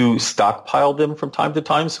 we do stockpile them from time to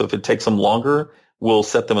time. So if it takes them longer, we'll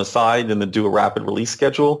set them aside and then do a rapid release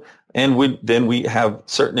schedule. And we have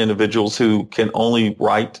certain individuals who can only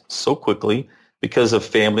write so quickly because of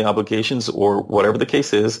family obligations or whatever the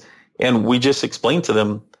case is. And we just explain to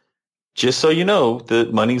them, just so you know, the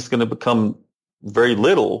money's going to become very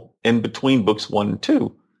little in between books 1 and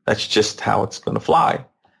 2. That's just how it's going to fly.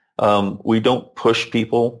 We don't push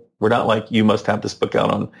people. We're not like, you must have this book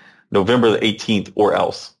out on November the 18th or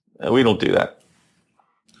else. We don't do that.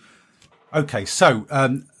 Okay, so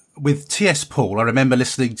with T.S. Paul, I remember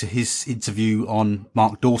listening to his interview on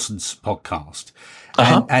Mark Dawson's podcast.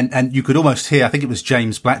 And you could almost hear, I think it was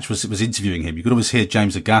James Blatch was interviewing him. You could almost hear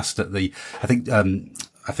James aghast at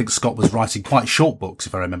I think Scott was writing quite short books,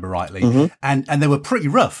 if I remember rightly. Mm-hmm. And they were pretty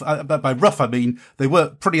rough. But by rough, I mean, they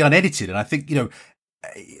were pretty unedited. And I think,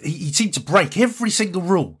 he seemed to break every single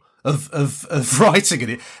rule of writing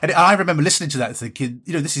it. And I remember listening to that thinking,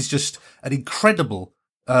 this is just an incredible,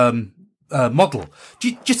 model. Do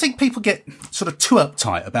you think people get sort of too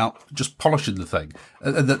uptight about just polishing the thing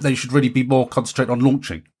and that they should really be more concentrated on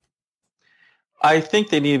launching? I think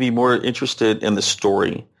they need to be more interested in the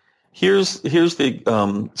story. Here's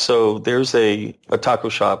the, so there's a taco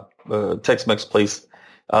shop, Tex-Mex place,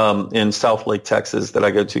 in South Lake, Texas that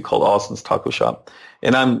I go to called Austin's Taco Shop.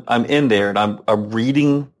 And I'm in there and I'm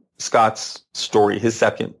reading Scott's story, his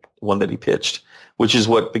second one that he pitched, which is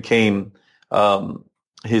what became,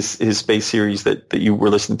 his space series that you were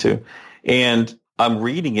listening to. And I'm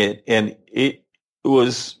reading it and it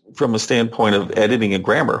was, from a standpoint of editing and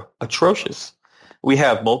grammar, atrocious. We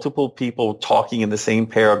have multiple people talking in the same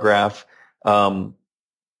paragraph,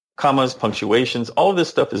 commas, punctuations, all of this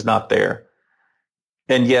stuff is not there.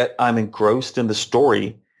 And yet I'm engrossed in the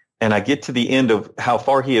story and I get to the end of how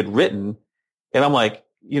far he had written and I'm like,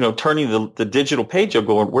 turning the digital page up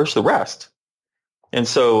going, where's the rest? And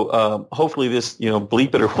so hopefully this,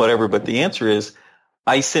 bleep it or whatever. But the answer is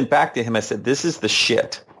I sent back to him. I said, this is the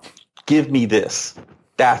shit. Give me this.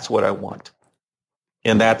 That's what I want.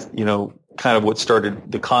 And that's, kind of what started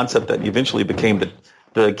the concept that eventually became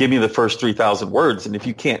the give me the first 3,000 words. And if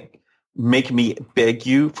you can't make me beg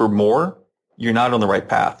you for more, you're not on the right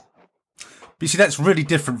path. But you see, that's really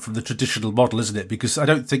different from the traditional model, isn't it? Because I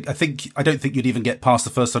don't think you'd even get past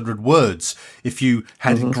the first 100 words if you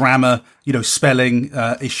had grammar, spelling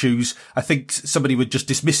issues. I think somebody would just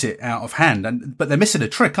dismiss it out of hand. But they're missing a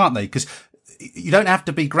trick, aren't they? Because you don't have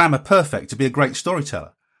to be grammar perfect to be a great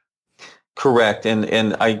storyteller. Correct. And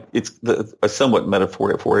it's a somewhat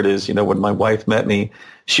metaphor for it is, when my wife met me,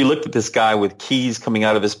 she looked at this guy with keys coming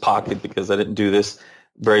out of his pocket because I didn't do this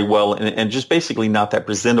very well and just basically not that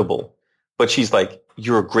presentable. But she's like,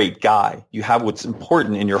 you're a great guy. You have what's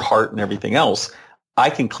important in your heart and everything else. I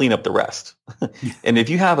can clean up the rest. And if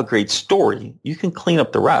you have a great story, you can clean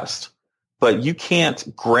up the rest. But you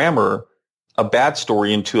can't grammar a bad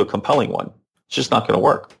story into a compelling one. It's just not going to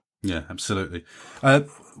work. Yeah, absolutely.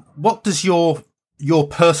 What does your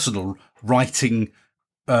personal writing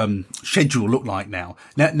schedule look like now?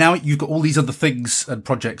 Now you've got all these other things and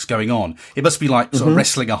projects going on. It must be like sort of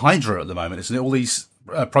wrestling a hydra at the moment, isn't it? All these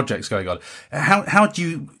projects going on. How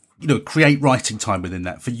do you create writing time within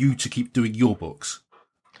that for you to keep doing your books?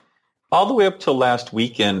 All the way up till last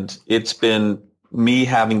weekend, it's been me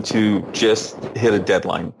having to just hit a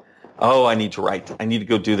deadline. Oh, I need to write. I need to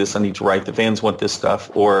go do this. I need to write. The fans want this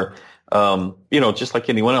stuff. Or, just like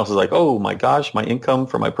anyone else is like, oh my gosh, my income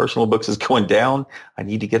for my personal books is going down. I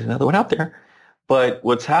need to get another one out there. But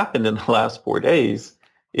what's happened in the last 4 days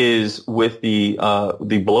is with the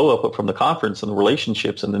blow up from the conference and the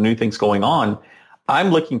relationships and the new things going on, I'm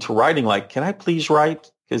looking to writing like, can I please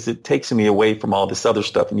write? Because it takes me away from all this other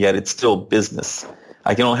stuff, and yet it's still business.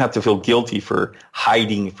 I don't have to feel guilty for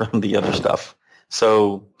hiding from the other stuff.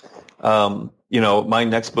 So, my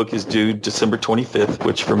next book is due December 25th,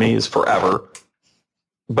 which for me is forever.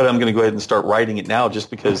 But I'm going to go ahead and start writing it now just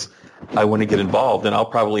because I want to get involved, and I'll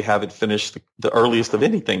probably have it finished the earliest of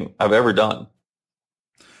anything I've ever done.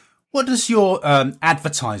 What does your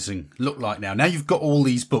advertising look like now? Now you've got all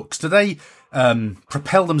these books. Do they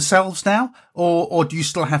propel themselves now, or do you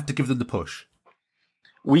still have to give them the push?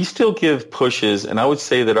 We still give pushes, and I would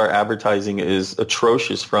say that our advertising is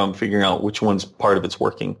atrocious from figuring out which one's part of it's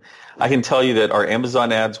working. I can tell you that our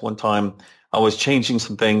Amazon ads one time, I was changing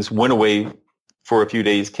some things, went away for a few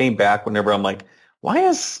days, came back whenever I'm like, why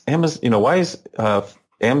is Amazon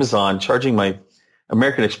charging my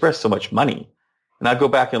American Express so much money? And I go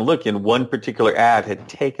back and look, and one particular ad had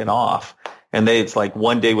taken off. And it's like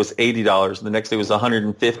one day was $80, and the next day was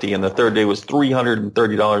 $150, and the third day was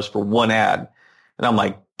 $330 for one ad. And I'm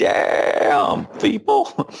like, damn,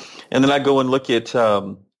 people. And then I go and look at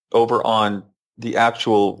over on the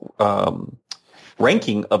actual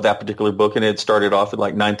ranking of that particular book, and it started off at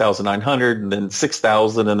like 9,900 and then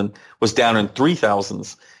 6,000 and then was down in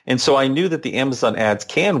 3,000s. And so I knew that the Amazon ads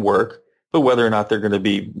can work, but whether or not they're going to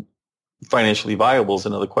be financially viable is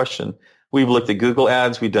another question. We've looked at Google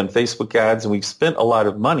ads, we've done Facebook ads, and we've spent a lot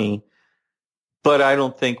of money. But I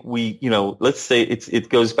don't think let's say it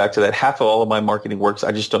goes back to that half of all of my marketing works.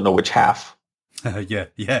 I just don't know which half. Yeah.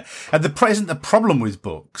 And isn't the problem with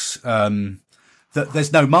books that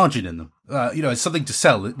there's no margin in them? It's something to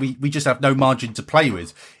sell. We just have no margin to play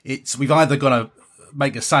with. We've either got to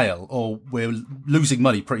make a sale or we're losing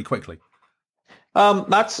money pretty quickly.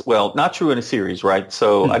 Not true in a series, right?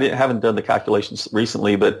 So I haven't done the calculations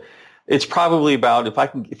recently, but it's probably about,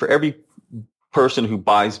 for every person who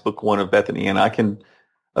buys book one of Bethany Ann, I can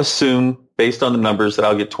assume based on the numbers that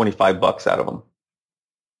I'll get $25 out of them.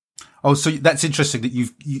 Oh, so that's interesting that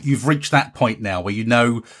you've reached that point now where you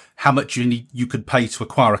know how much you could pay to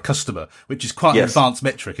acquire a customer, which is quite an advanced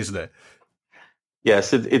metric, isn't it?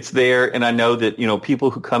 Yes, it's there. And I know that, people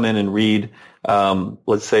who come in and read,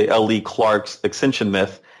 let's say L.E. Clark's Ascension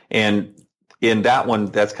Myth, and in that one,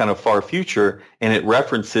 that's kind of far future, and it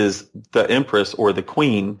references the Empress or the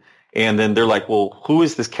Queen. And then they're like, well, who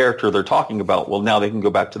is this character they're talking about? Well, now they can go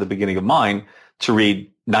back to the beginning of mine to read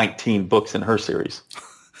 19 books in her series.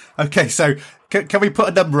 Okay, so can we put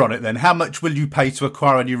a number on it then? How much will you pay to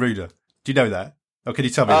acquire a new reader? Do you know that? Or can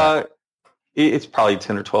you tell me that? It's probably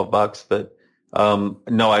 $10 or $12, but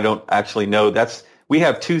no, I don't actually know. We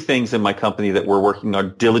have two things in my company that we're working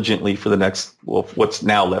on diligently for the next, what's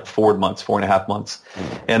now left, 4.5 months.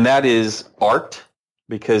 And that is art,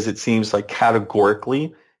 because it seems like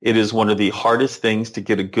categorically it is one of the hardest things to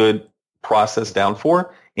get a good process down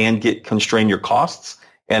for and constrain your costs,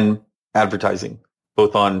 and advertising,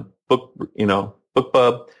 both on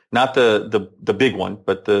BookBub, not the big one,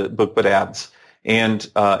 but the BookBub ads, and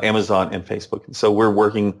Amazon and Facebook. And so we're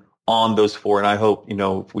working on those four, and I hope,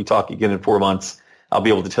 if we talk again in 4 months, I'll be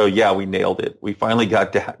able to tell you, yeah, we nailed it. We finally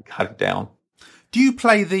got it down. Do you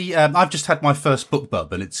play the? I've just had my first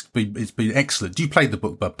BookBub, and it's been excellent. Do you play the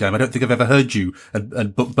BookBub game? I don't think I've ever heard you and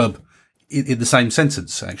BookBub in the same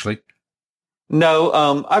sentence, actually.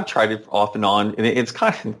 No, I've tried it off and on, and it's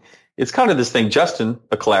kind of this thing. Justin,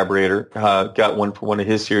 a collaborator, got one for one of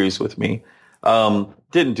his series with me.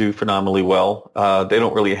 Didn't do phenomenally well. They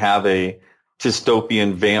don't really have a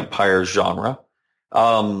dystopian vampire genre.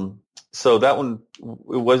 So that one,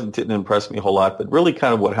 didn't impress me a whole lot. But really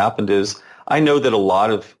kind of what happened is, I know that a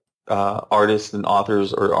lot of artists and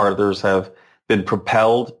authors or others have been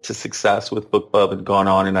propelled to success with BookBub and gone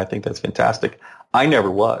on, and I think that's fantastic. I never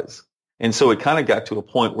was. And so it kind of got to a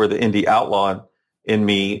point where the indie outlaw in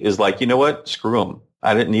me is like, you know what? Screw them.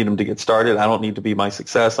 I didn't need them to get started. I don't need to be my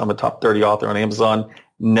success. I'm a top 30 author on Amazon.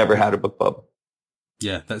 Never had a BookBub.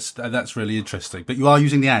 Yeah, that's really interesting. But you are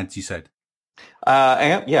using the ads, you said?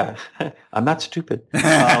 Yeah, I'm not stupid.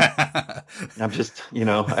 I'm just,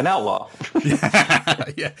 an outlaw.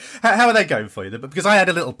 Yeah. How are they going for you? Because I had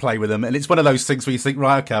a little play with them, and it's one of those things where you think,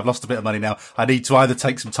 right, okay, I've lost a bit of money now. I need to either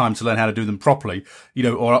take some time to learn how to do them properly,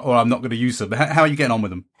 or I'm not going to use them. How are you getting on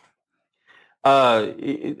with them?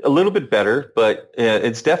 A little bit better, but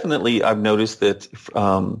it's definitely, I've noticed that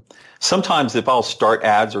sometimes if I'll start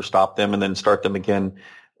ads or stop them and then start them again,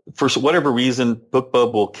 for whatever reason,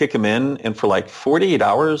 BookBub will kick them in, and for like 48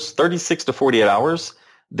 hours, 36 to 48 hours,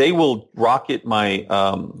 they will rocket my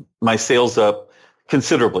my sales up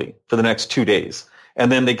considerably for the next 2 days,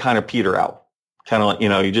 and then they kind of peter out. Kind of like,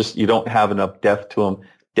 you don't have enough depth to them.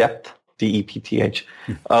 Depth, DEPTH,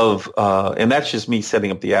 and that's just me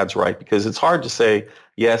setting up the ads right, because it's hard to say,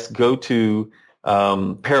 yes, go to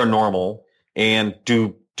paranormal and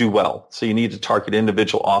do well. So you need to target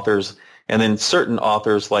individual authors. And then certain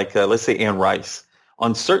authors, like let's say Anne Rice,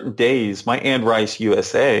 on certain days, my Anne Rice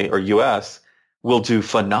USA or US will do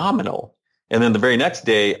phenomenal. And then the very next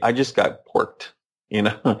day, I just got porked,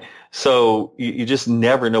 So you just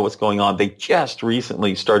never know what's going on. They just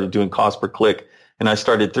recently started doing cost per click. And I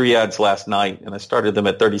started 3 ads last night, and I started them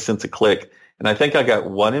at 30 cents a click. And I think I got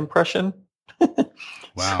 1 impression.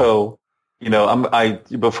 Wow. So,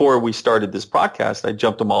 before we started this podcast, I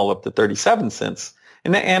jumped them all up to 37 cents.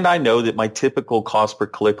 And I know that my typical cost per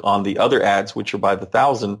click on the other ads, which are by the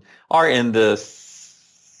 1,000, are in the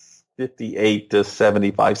 58 to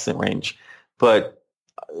 75 cent range. But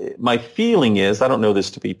my feeling is, I don't know this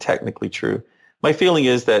to be technically true, my feeling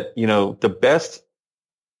is that, the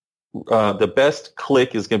best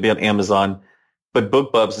click is going to be on Amazon, but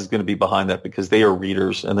BookBubs is going to be behind that because they are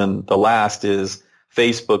readers. And then the last is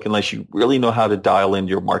Facebook, unless you really know how to dial into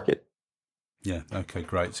your market. Yeah. Okay,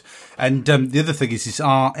 great. And the other thing is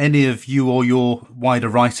are any of you or your wider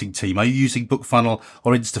writing team, are you using BookFunnel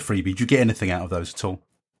or InstaFreebie? Do you get anything out of those at all?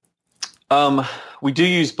 We do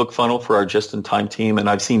use BookFunnel for our just-in-time team, and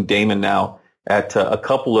I've seen Damon now at a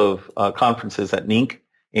couple of conferences at NINC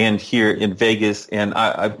and here in Vegas. And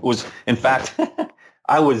I was, in fact,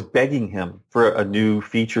 I was begging him for a new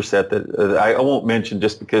feature set that I won't mention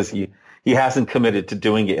just because he hasn't committed to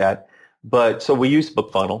doing it yet. But so we use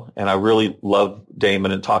BookFunnel, and I really love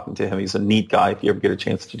Damon and talking to him. He's a neat guy if you ever get a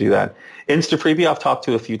chance to do that. InstaFreebie, I've talked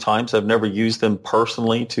to a few times. I've never used them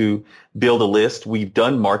personally to build a list. We've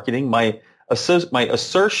done marketing. My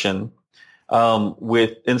assertion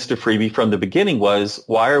with InstaFreebie from the beginning was,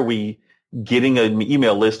 why are we getting an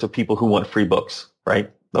email list of people who want free books,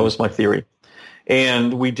 right? That was my theory.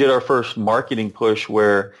 And we did our first marketing push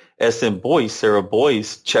where SM Boyce, Sarah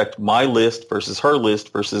Boyce, checked my list versus her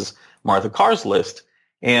list versus Martha Carr's list.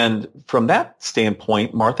 And from that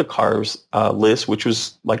standpoint, Martha Carr's list, which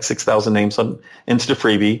was like 6,000 names on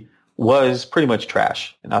InstaFreebie, was pretty much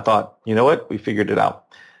trash. And I thought, you know what? We figured it out.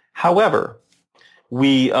 However,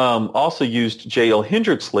 we also used J.L.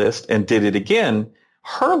 Hendricks' list and did it again.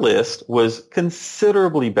 Her list was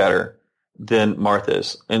considerably better than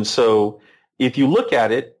Martha's. And so if you look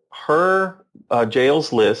at it, her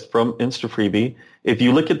J.L.'s list from InstaFreebie, if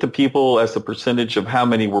you look at the people as a percentage of how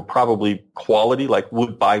many were probably quality, like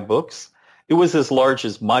would buy books, it was as large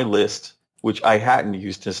as my list, which I hadn't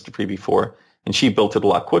used InstaFreebie for, and she built it a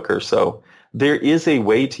lot quicker. So there is a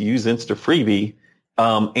way to use InstaFreebie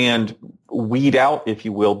and weed out, if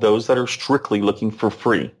you will, those that are strictly looking for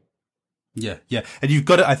free. Yeah. And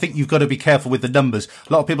I think you've got to be careful with the numbers.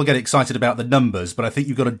 A lot of people get excited about the numbers, but I think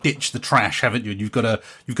you've got to ditch the trash, haven't you? And you've got to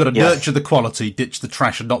yes. Nurture the quality, ditch the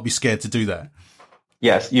trash, and not be scared to do that.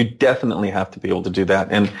 Yes, you definitely have to be able to do that.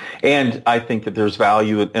 And I think that there's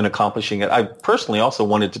value in accomplishing it. I personally also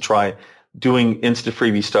wanted to try doing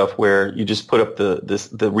InstaFreebie stuff where you just put up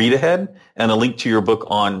the read ahead and a link to your book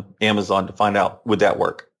on Amazon to find out, would that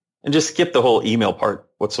work? And just skip the whole email part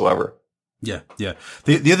whatsoever. Yeah.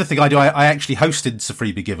 The other thing I do, I actually host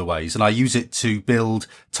InstaFreebie giveaways, and I use it to build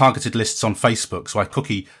targeted lists on Facebook. So I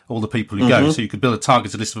cookie all the people who go. So you could build a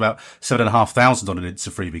targeted list of about 7,500 on an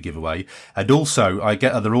InstaFreebie giveaway. And also I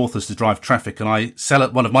get other authors to drive traffic, and I sell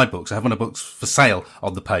one of my books. I have one of my books for sale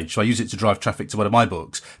on the page. So I use it to drive traffic to one of my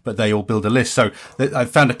books, but they all build a list. So I've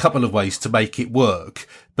found a couple of ways to make it work,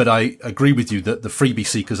 but I agree with you that the freebie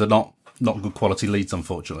seekers are not good quality leads,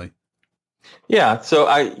 unfortunately. Yeah, so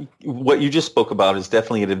what you just spoke about is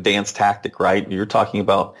definitely an advanced tactic, right? You're talking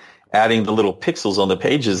about adding the little pixels on the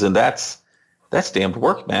pages, and that's damned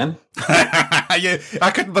work, man. Yeah,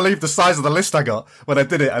 I couldn't believe the size of the list I got when I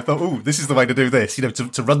did it. I thought, ooh, this is the way to do this,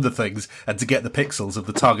 to run the things and to get the pixels of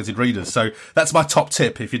the targeted readers. So that's my top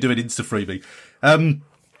tip if you're doing InstaFreebie.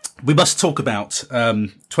 we must talk about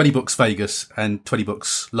 20 Books Vegas and 20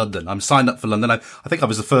 Books London. I'm signed up for London. I think I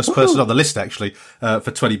was the first person on the list, actually,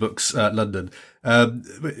 for 20 Books London.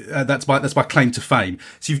 That's my claim to fame.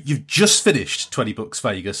 So you've just finished 20 Books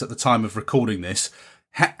Vegas at the time of recording this.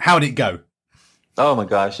 How did it go? Oh, my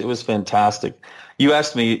gosh. It was fantastic. You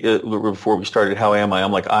asked me before we started, how am I?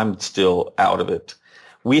 I'm like, I'm still out of it.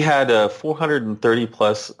 We had 430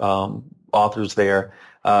 plus authors there.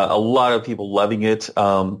 A lot of people loving it.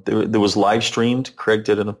 There was live streamed. Craig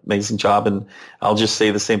did an amazing job. And I'll just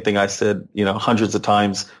say the same thing I said, hundreds of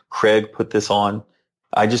times. Craig put this on.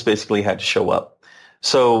 I just basically had to show up.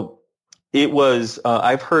 So it was,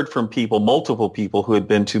 I've heard from multiple people who had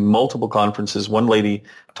been to multiple conferences. One lady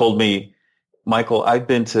told me, Michael, I've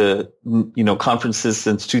been to, conferences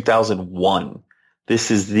since 2001.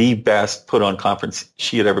 This is the best put on conference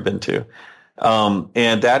she had ever been to.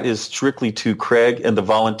 And that is strictly to Craig and the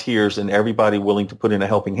volunteers and everybody willing to put in a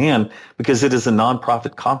helping hand, because it is a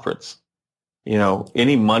nonprofit conference.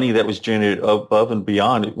 Any money that was generated above and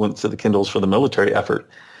beyond, it went to the Kindles for the military effort.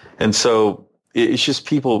 And so it's just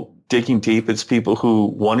people digging deep. It's people who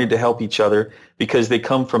wanted to help each other because they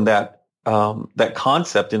come from that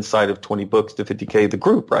concept inside of 20 Books to 50K, the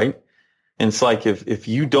group, right? And it's like, if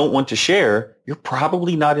you don't want to share, you're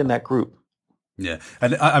probably not in that group. Yeah.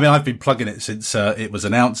 And I mean, I've been plugging it since it was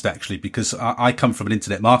announced, actually, because I come from an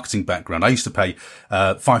internet marketing background. I used to pay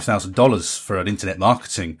 $5,000 for an internet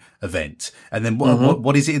marketing event. And then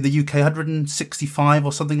what is it in the UK? 165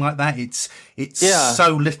 or something like that. It's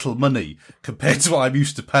so little money compared to what I'm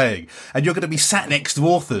used to paying. And you're going to be sat next to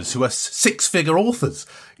authors who are six-figure authors,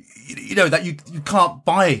 that you can't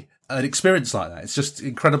buy an experience like that. It's just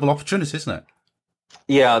incredible opportunity, isn't it?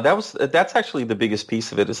 Yeah, that's actually the biggest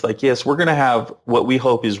piece of it. It's like, yes, we're going to have what we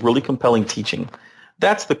hope is really compelling teaching.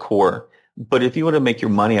 That's the core. But if you want to make your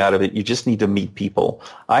money out of it, you just need to meet people.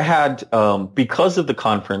 I had, because of the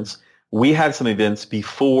conference, we had some events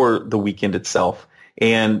before the weekend itself.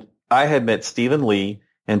 And I had met Stephen Lee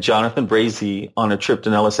and Jonathan Brazee on a trip to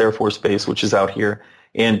Nellis Air Force Base, which is out here.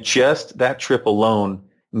 And just that trip alone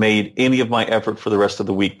made any of my effort for the rest of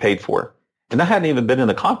the week paid for. And I hadn't even been in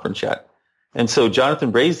the conference yet. And so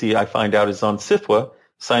Jonathan Brazee, I find out, is on SFWA,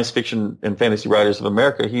 Science Fiction and Fantasy Writers of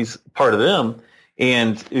America. He's part of them.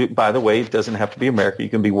 And by the way, it doesn't have to be America. You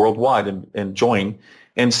can be worldwide and join.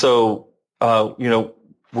 And so,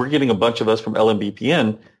 we're getting a bunch of us from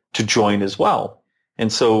LMBPN to join as well.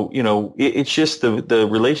 And so, it's just the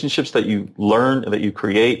relationships that you learn and that you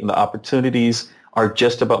create and the opportunities are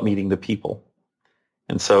just about meeting the people.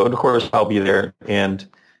 And so, of course, I'll be there. And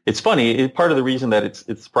it's funny. Part of the reason that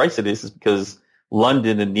it's priced it is because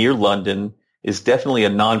London and near London is definitely a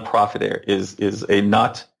non-profit area.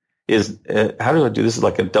 How do I do this? Is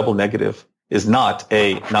like a double negative. Is not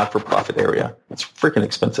a not-for-profit area. It's freaking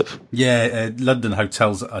expensive. Yeah, London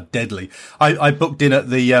hotels are deadly. I booked in at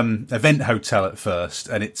the event hotel at first,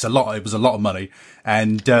 and it was a lot of money.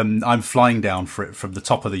 And I'm flying down for it from the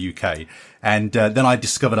top of the UK. And then I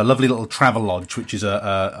discovered a lovely little travel lodge, which is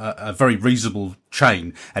a very reasonable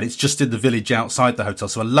chain, and it's just in the village outside the hotel.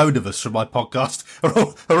 So a load of us from my podcast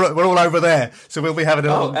we're all over there. So we'll be having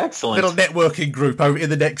a little networking group over in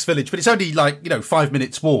the next village. But it's only 5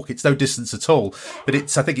 minutes walk. It's no distance at all. But I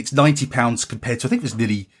think it's £90 compared to, I think it was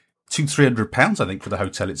nearly £200-300, I think, for the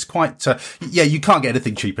hotel. It's quite, you can't get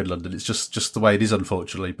anything cheap in London. It's just the way it is,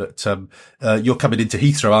 unfortunately. But, you're coming into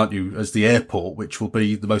Heathrow, aren't you, as the airport, which will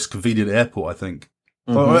be the most convenient airport, I think.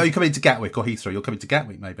 Mm-hmm. Or are you coming to Gatwick or Heathrow? You're coming to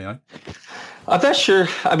Gatwick, maybe, eh? I'm not sure.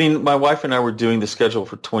 I mean, my wife and I were doing the schedule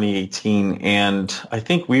for 2018, and I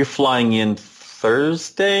think we're flying in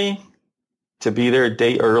Thursday to be there a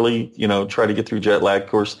day early, try to get through jet lag. Of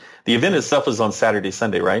course, the event itself is on Saturday,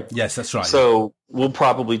 Sunday, right? Yes, that's right. So we'll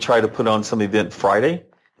probably try to put on some event Friday,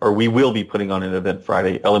 or we will be putting on an event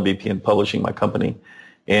Friday, LMBPN Publishing, my company.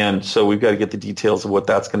 And so we've got to get the details of what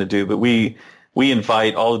that's going to do. But we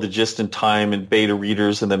invite all of the Just in Time and beta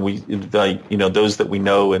readers, and then we invite, those that we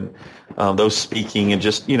know and those speaking, and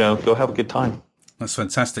just, go have a good time. That's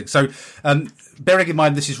fantastic. So, bearing in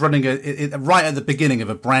mind this is running right at the beginning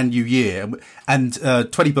of a brand new year, and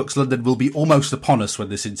 20 Books London will be almost upon us when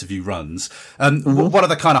this interview runs. What are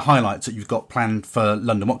the kind of highlights that you've got planned for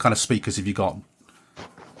London? What kind of speakers have you got?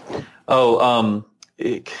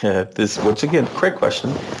 This, once again, great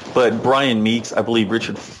question. But Brian Meeks, I believe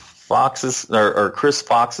Richard Fox or Chris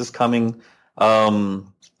Fox is coming. Quite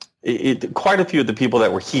a few of the people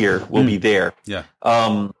that were here will be there. Yeah.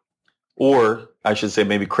 Or I should say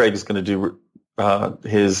maybe Craig is going to do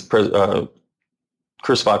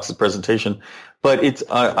Chris Fox's presentation. But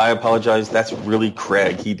I apologize. That's really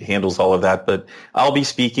Craig. He handles all of that. But I'll be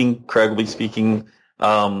speaking. Craig will be speaking.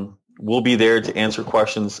 We'll be there to answer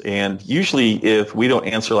questions. And usually if we don't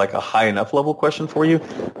answer like a high enough level question for you,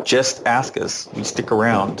 just ask us. We stick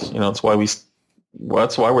around. That's why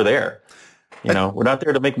we're there. We're not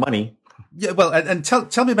there to make money. Yeah, well, and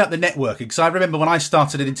tell me about the networking, because I remember when I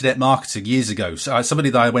started in internet marketing years ago, somebody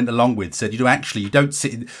that I went along with said, actually, you don't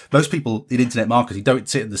most people in internet marketing don't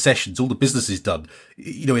sit in the sessions. All the business is done,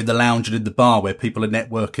 in the lounge and in the bar where people are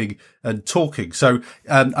networking and talking. So,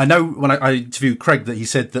 I know when I interviewed Craig that he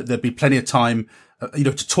said that there'd be plenty of time,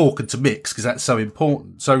 to talk and to mix, because that's so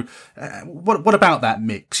important. So, what about that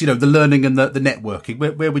mix? The learning and the networking.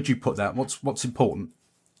 Where would you put that? What's important?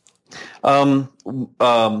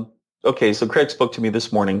 Okay, so Craig spoke to me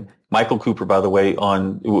this morning. Michael Cooper, by the way,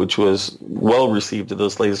 which was well received.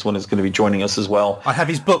 This latest one is going to be joining us as well. I have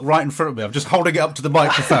his book right in front of me. I'm just holding it up to the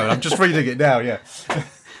microphone. I'm just reading it now. Yeah.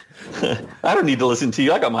 I don't need to listen to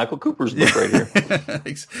you. I got Michael Cooper's book right here.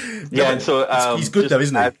 Yeah, and so he's good though,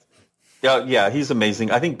 isn't he? Yeah, he's amazing.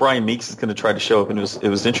 I think Brian Meeks is going to try to show up, and it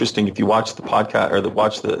was interesting. If you watch the podcast or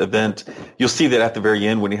watch the event, you'll see that at the very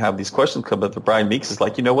end when you have these questions come up, Brian Meeks is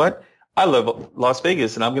like, you know what? I love Las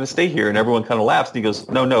Vegas and I'm going to stay here. And everyone kind of laughs. And he goes,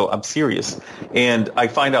 no, I'm serious. And I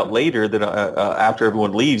find out later that after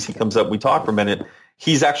everyone leaves, he comes up, we talk for a minute.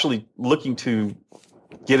 He's actually looking to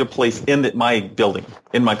get a place in my building,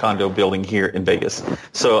 in my condo building here in Vegas.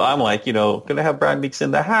 So I'm like, going to have Brian Meeks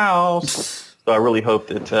in the house. So I really hope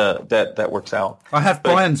that that works out. I have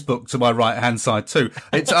Brian's book to my right-hand side too.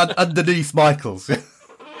 It's underneath Michael's.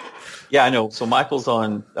 Yeah, I know. So Michael's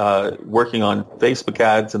on working on Facebook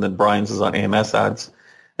ads, and then Brian's is on AMS ads.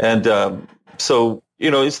 And so,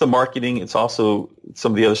 it's the marketing. It's also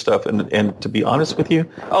some of the other stuff. And to be honest with you,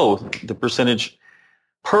 the percentage.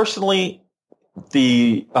 Personally,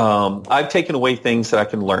 I've taken away things that I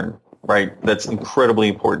can learn, right? That's incredibly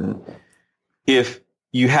important. If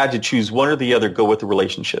you had to choose one or the other, go with the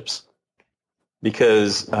relationships.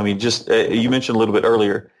 Because, you mentioned a little bit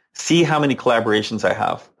earlier, see how many collaborations I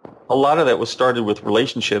have. A lot of that was started with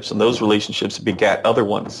relationships, and those relationships begat other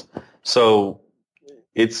ones. So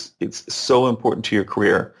it's so important to your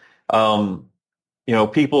career.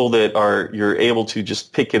 People that you're able to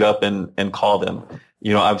just pick it up and call them.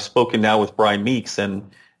 I've spoken now with Brian Meeks, and,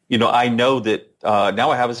 I know that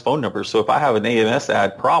now I have his phone number. So if I have an AMS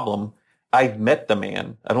ad problem, I've met the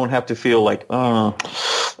man. I don't have to feel like, I've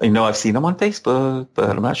seen him on Facebook, but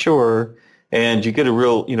I'm not sure. And you get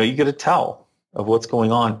you get a tell of what's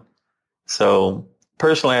going on. So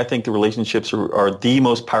personally, I think the relationships are the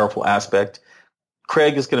most powerful aspect.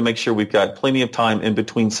 Craig is going to make sure we've got plenty of time in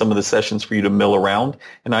between some of the sessions for you to mill around.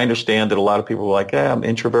 And I understand that a lot of people are like, I'm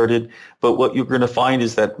introverted. But what you're going to find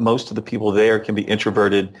is that most of the people there can be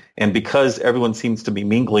introverted. And because everyone seems to be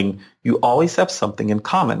mingling, you always have something in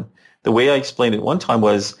common. The way I explained it one time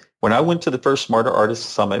was when I went to the first Smarter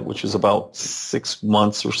Artist Summit, which was about 6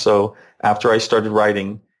 months or so after I started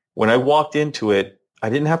writing, when I walked into it, I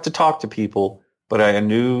didn't have to talk to people, but I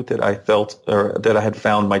knew that I felt that I had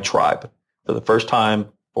found my tribe. For the first time,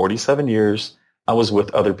 47 years, I was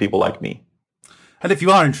with other people like me. And if you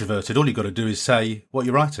are introverted, all you've got to do is say what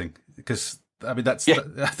you're writing, because that's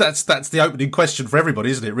the opening question for everybody,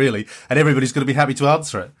 isn't it? Really, and everybody's going to be happy to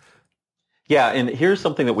answer it. Yeah, and here's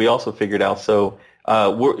something that we also figured out. So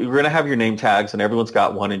we're going to have your name tags, and everyone's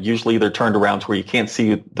got one, and usually they're turned around to where you can't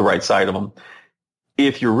see the right side of them.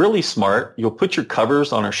 If you're really smart, you'll put your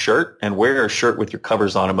covers on a shirt and wear a shirt with your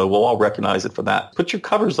covers on them, and we'll all recognize it for that. Put your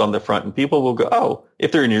covers on the front, and people will go, oh,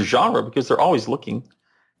 if they're in your genre, because they're always looking.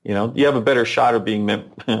 You have a better shot of being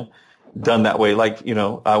done that way. Like,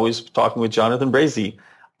 I was talking with Jonathan Brazee.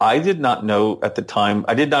 I did not know at the time,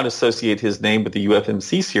 I did not associate his name with the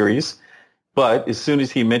UFMC series, but as soon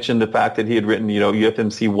as he mentioned the fact that he had written,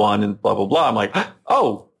 UFMC 1 and blah, blah, blah, I'm like,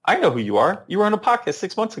 oh, I know who you are. You were on a podcast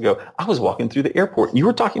 6 months ago. I was walking through the airport. You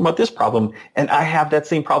were talking about this problem, and I have that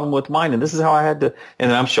same problem with mine, and this is how I had to, and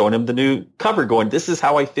then I'm showing him the new cover going, this is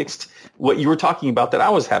how I fixed what you were talking about that I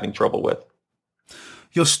was having trouble with.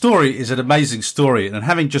 Your story is an amazing story, and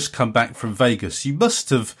having just come back from Vegas, you must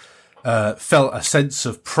have felt a sense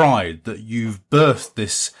of pride that you've birthed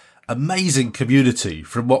this amazing community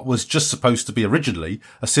from what was just supposed to be originally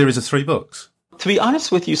a series of 3 books. To be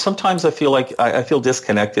honest with you, sometimes I feel like I feel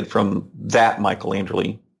disconnected from that Michael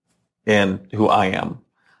Anderle and who I am.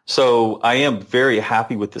 So I am very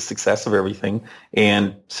happy with the success of everything,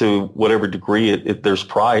 and to whatever degree there's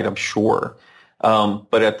pride, I'm sure.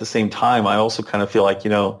 But at the same time, I also kind of feel like,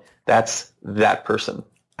 that's that person.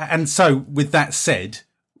 And so with that said,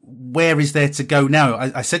 where is there to go now?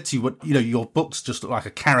 I said to you, your books just look like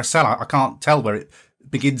a carousel. I can't tell where it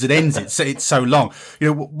begins and ends. It's so long.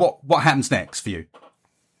 What happens next for you?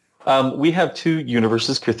 We have two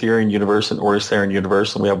universes, Cthulhu Universe and Orthoceran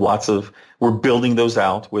Universe, and we're building those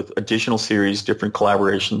out with additional series, different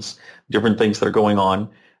collaborations, different things that are going on.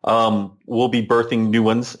 We'll be birthing new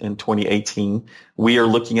ones in 2018. We are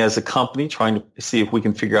looking as a company, trying to see if we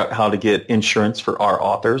can figure out how to get insurance for our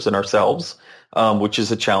authors and ourselves, which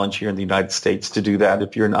is a challenge here in the United States to do that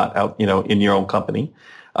if you're not out, in your own company.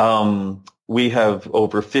 We have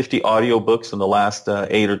over 50 audiobooks in the last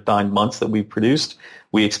 8 or 9 months that we've produced.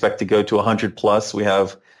 We expect to go to 100 plus. We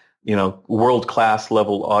have, world-class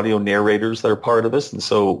level audio narrators that are part of this. And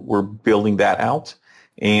so we're building that out.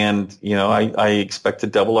 And, I expect to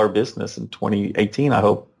double our business in 2018, I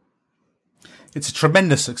hope. It's a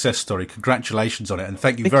tremendous success story. Congratulations on it. And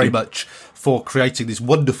thank you very much for creating this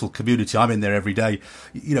wonderful community. I'm in there every day,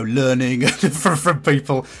 learning from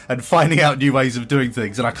people and finding out new ways of doing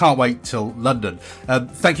things. And I can't wait till London.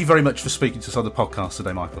 Thank you very much for speaking to us on the podcast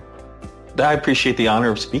today, Michael. I appreciate the honor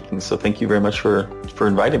of speaking. So thank you very much for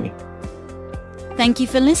inviting me. Thank you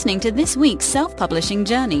for listening to this week's Self-Publishing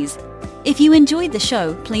Journeys. If you enjoyed the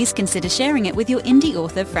show, please consider sharing it with your indie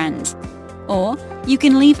author friends. Or you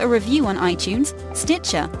can leave a review on iTunes,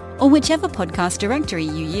 Stitcher, or whichever podcast directory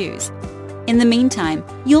you use. In the meantime,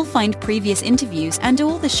 you'll find previous interviews and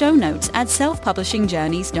all the show notes at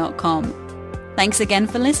selfpublishingjourneys.com. Thanks again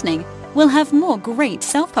for listening. We'll have more great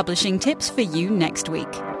self-publishing tips for you next week.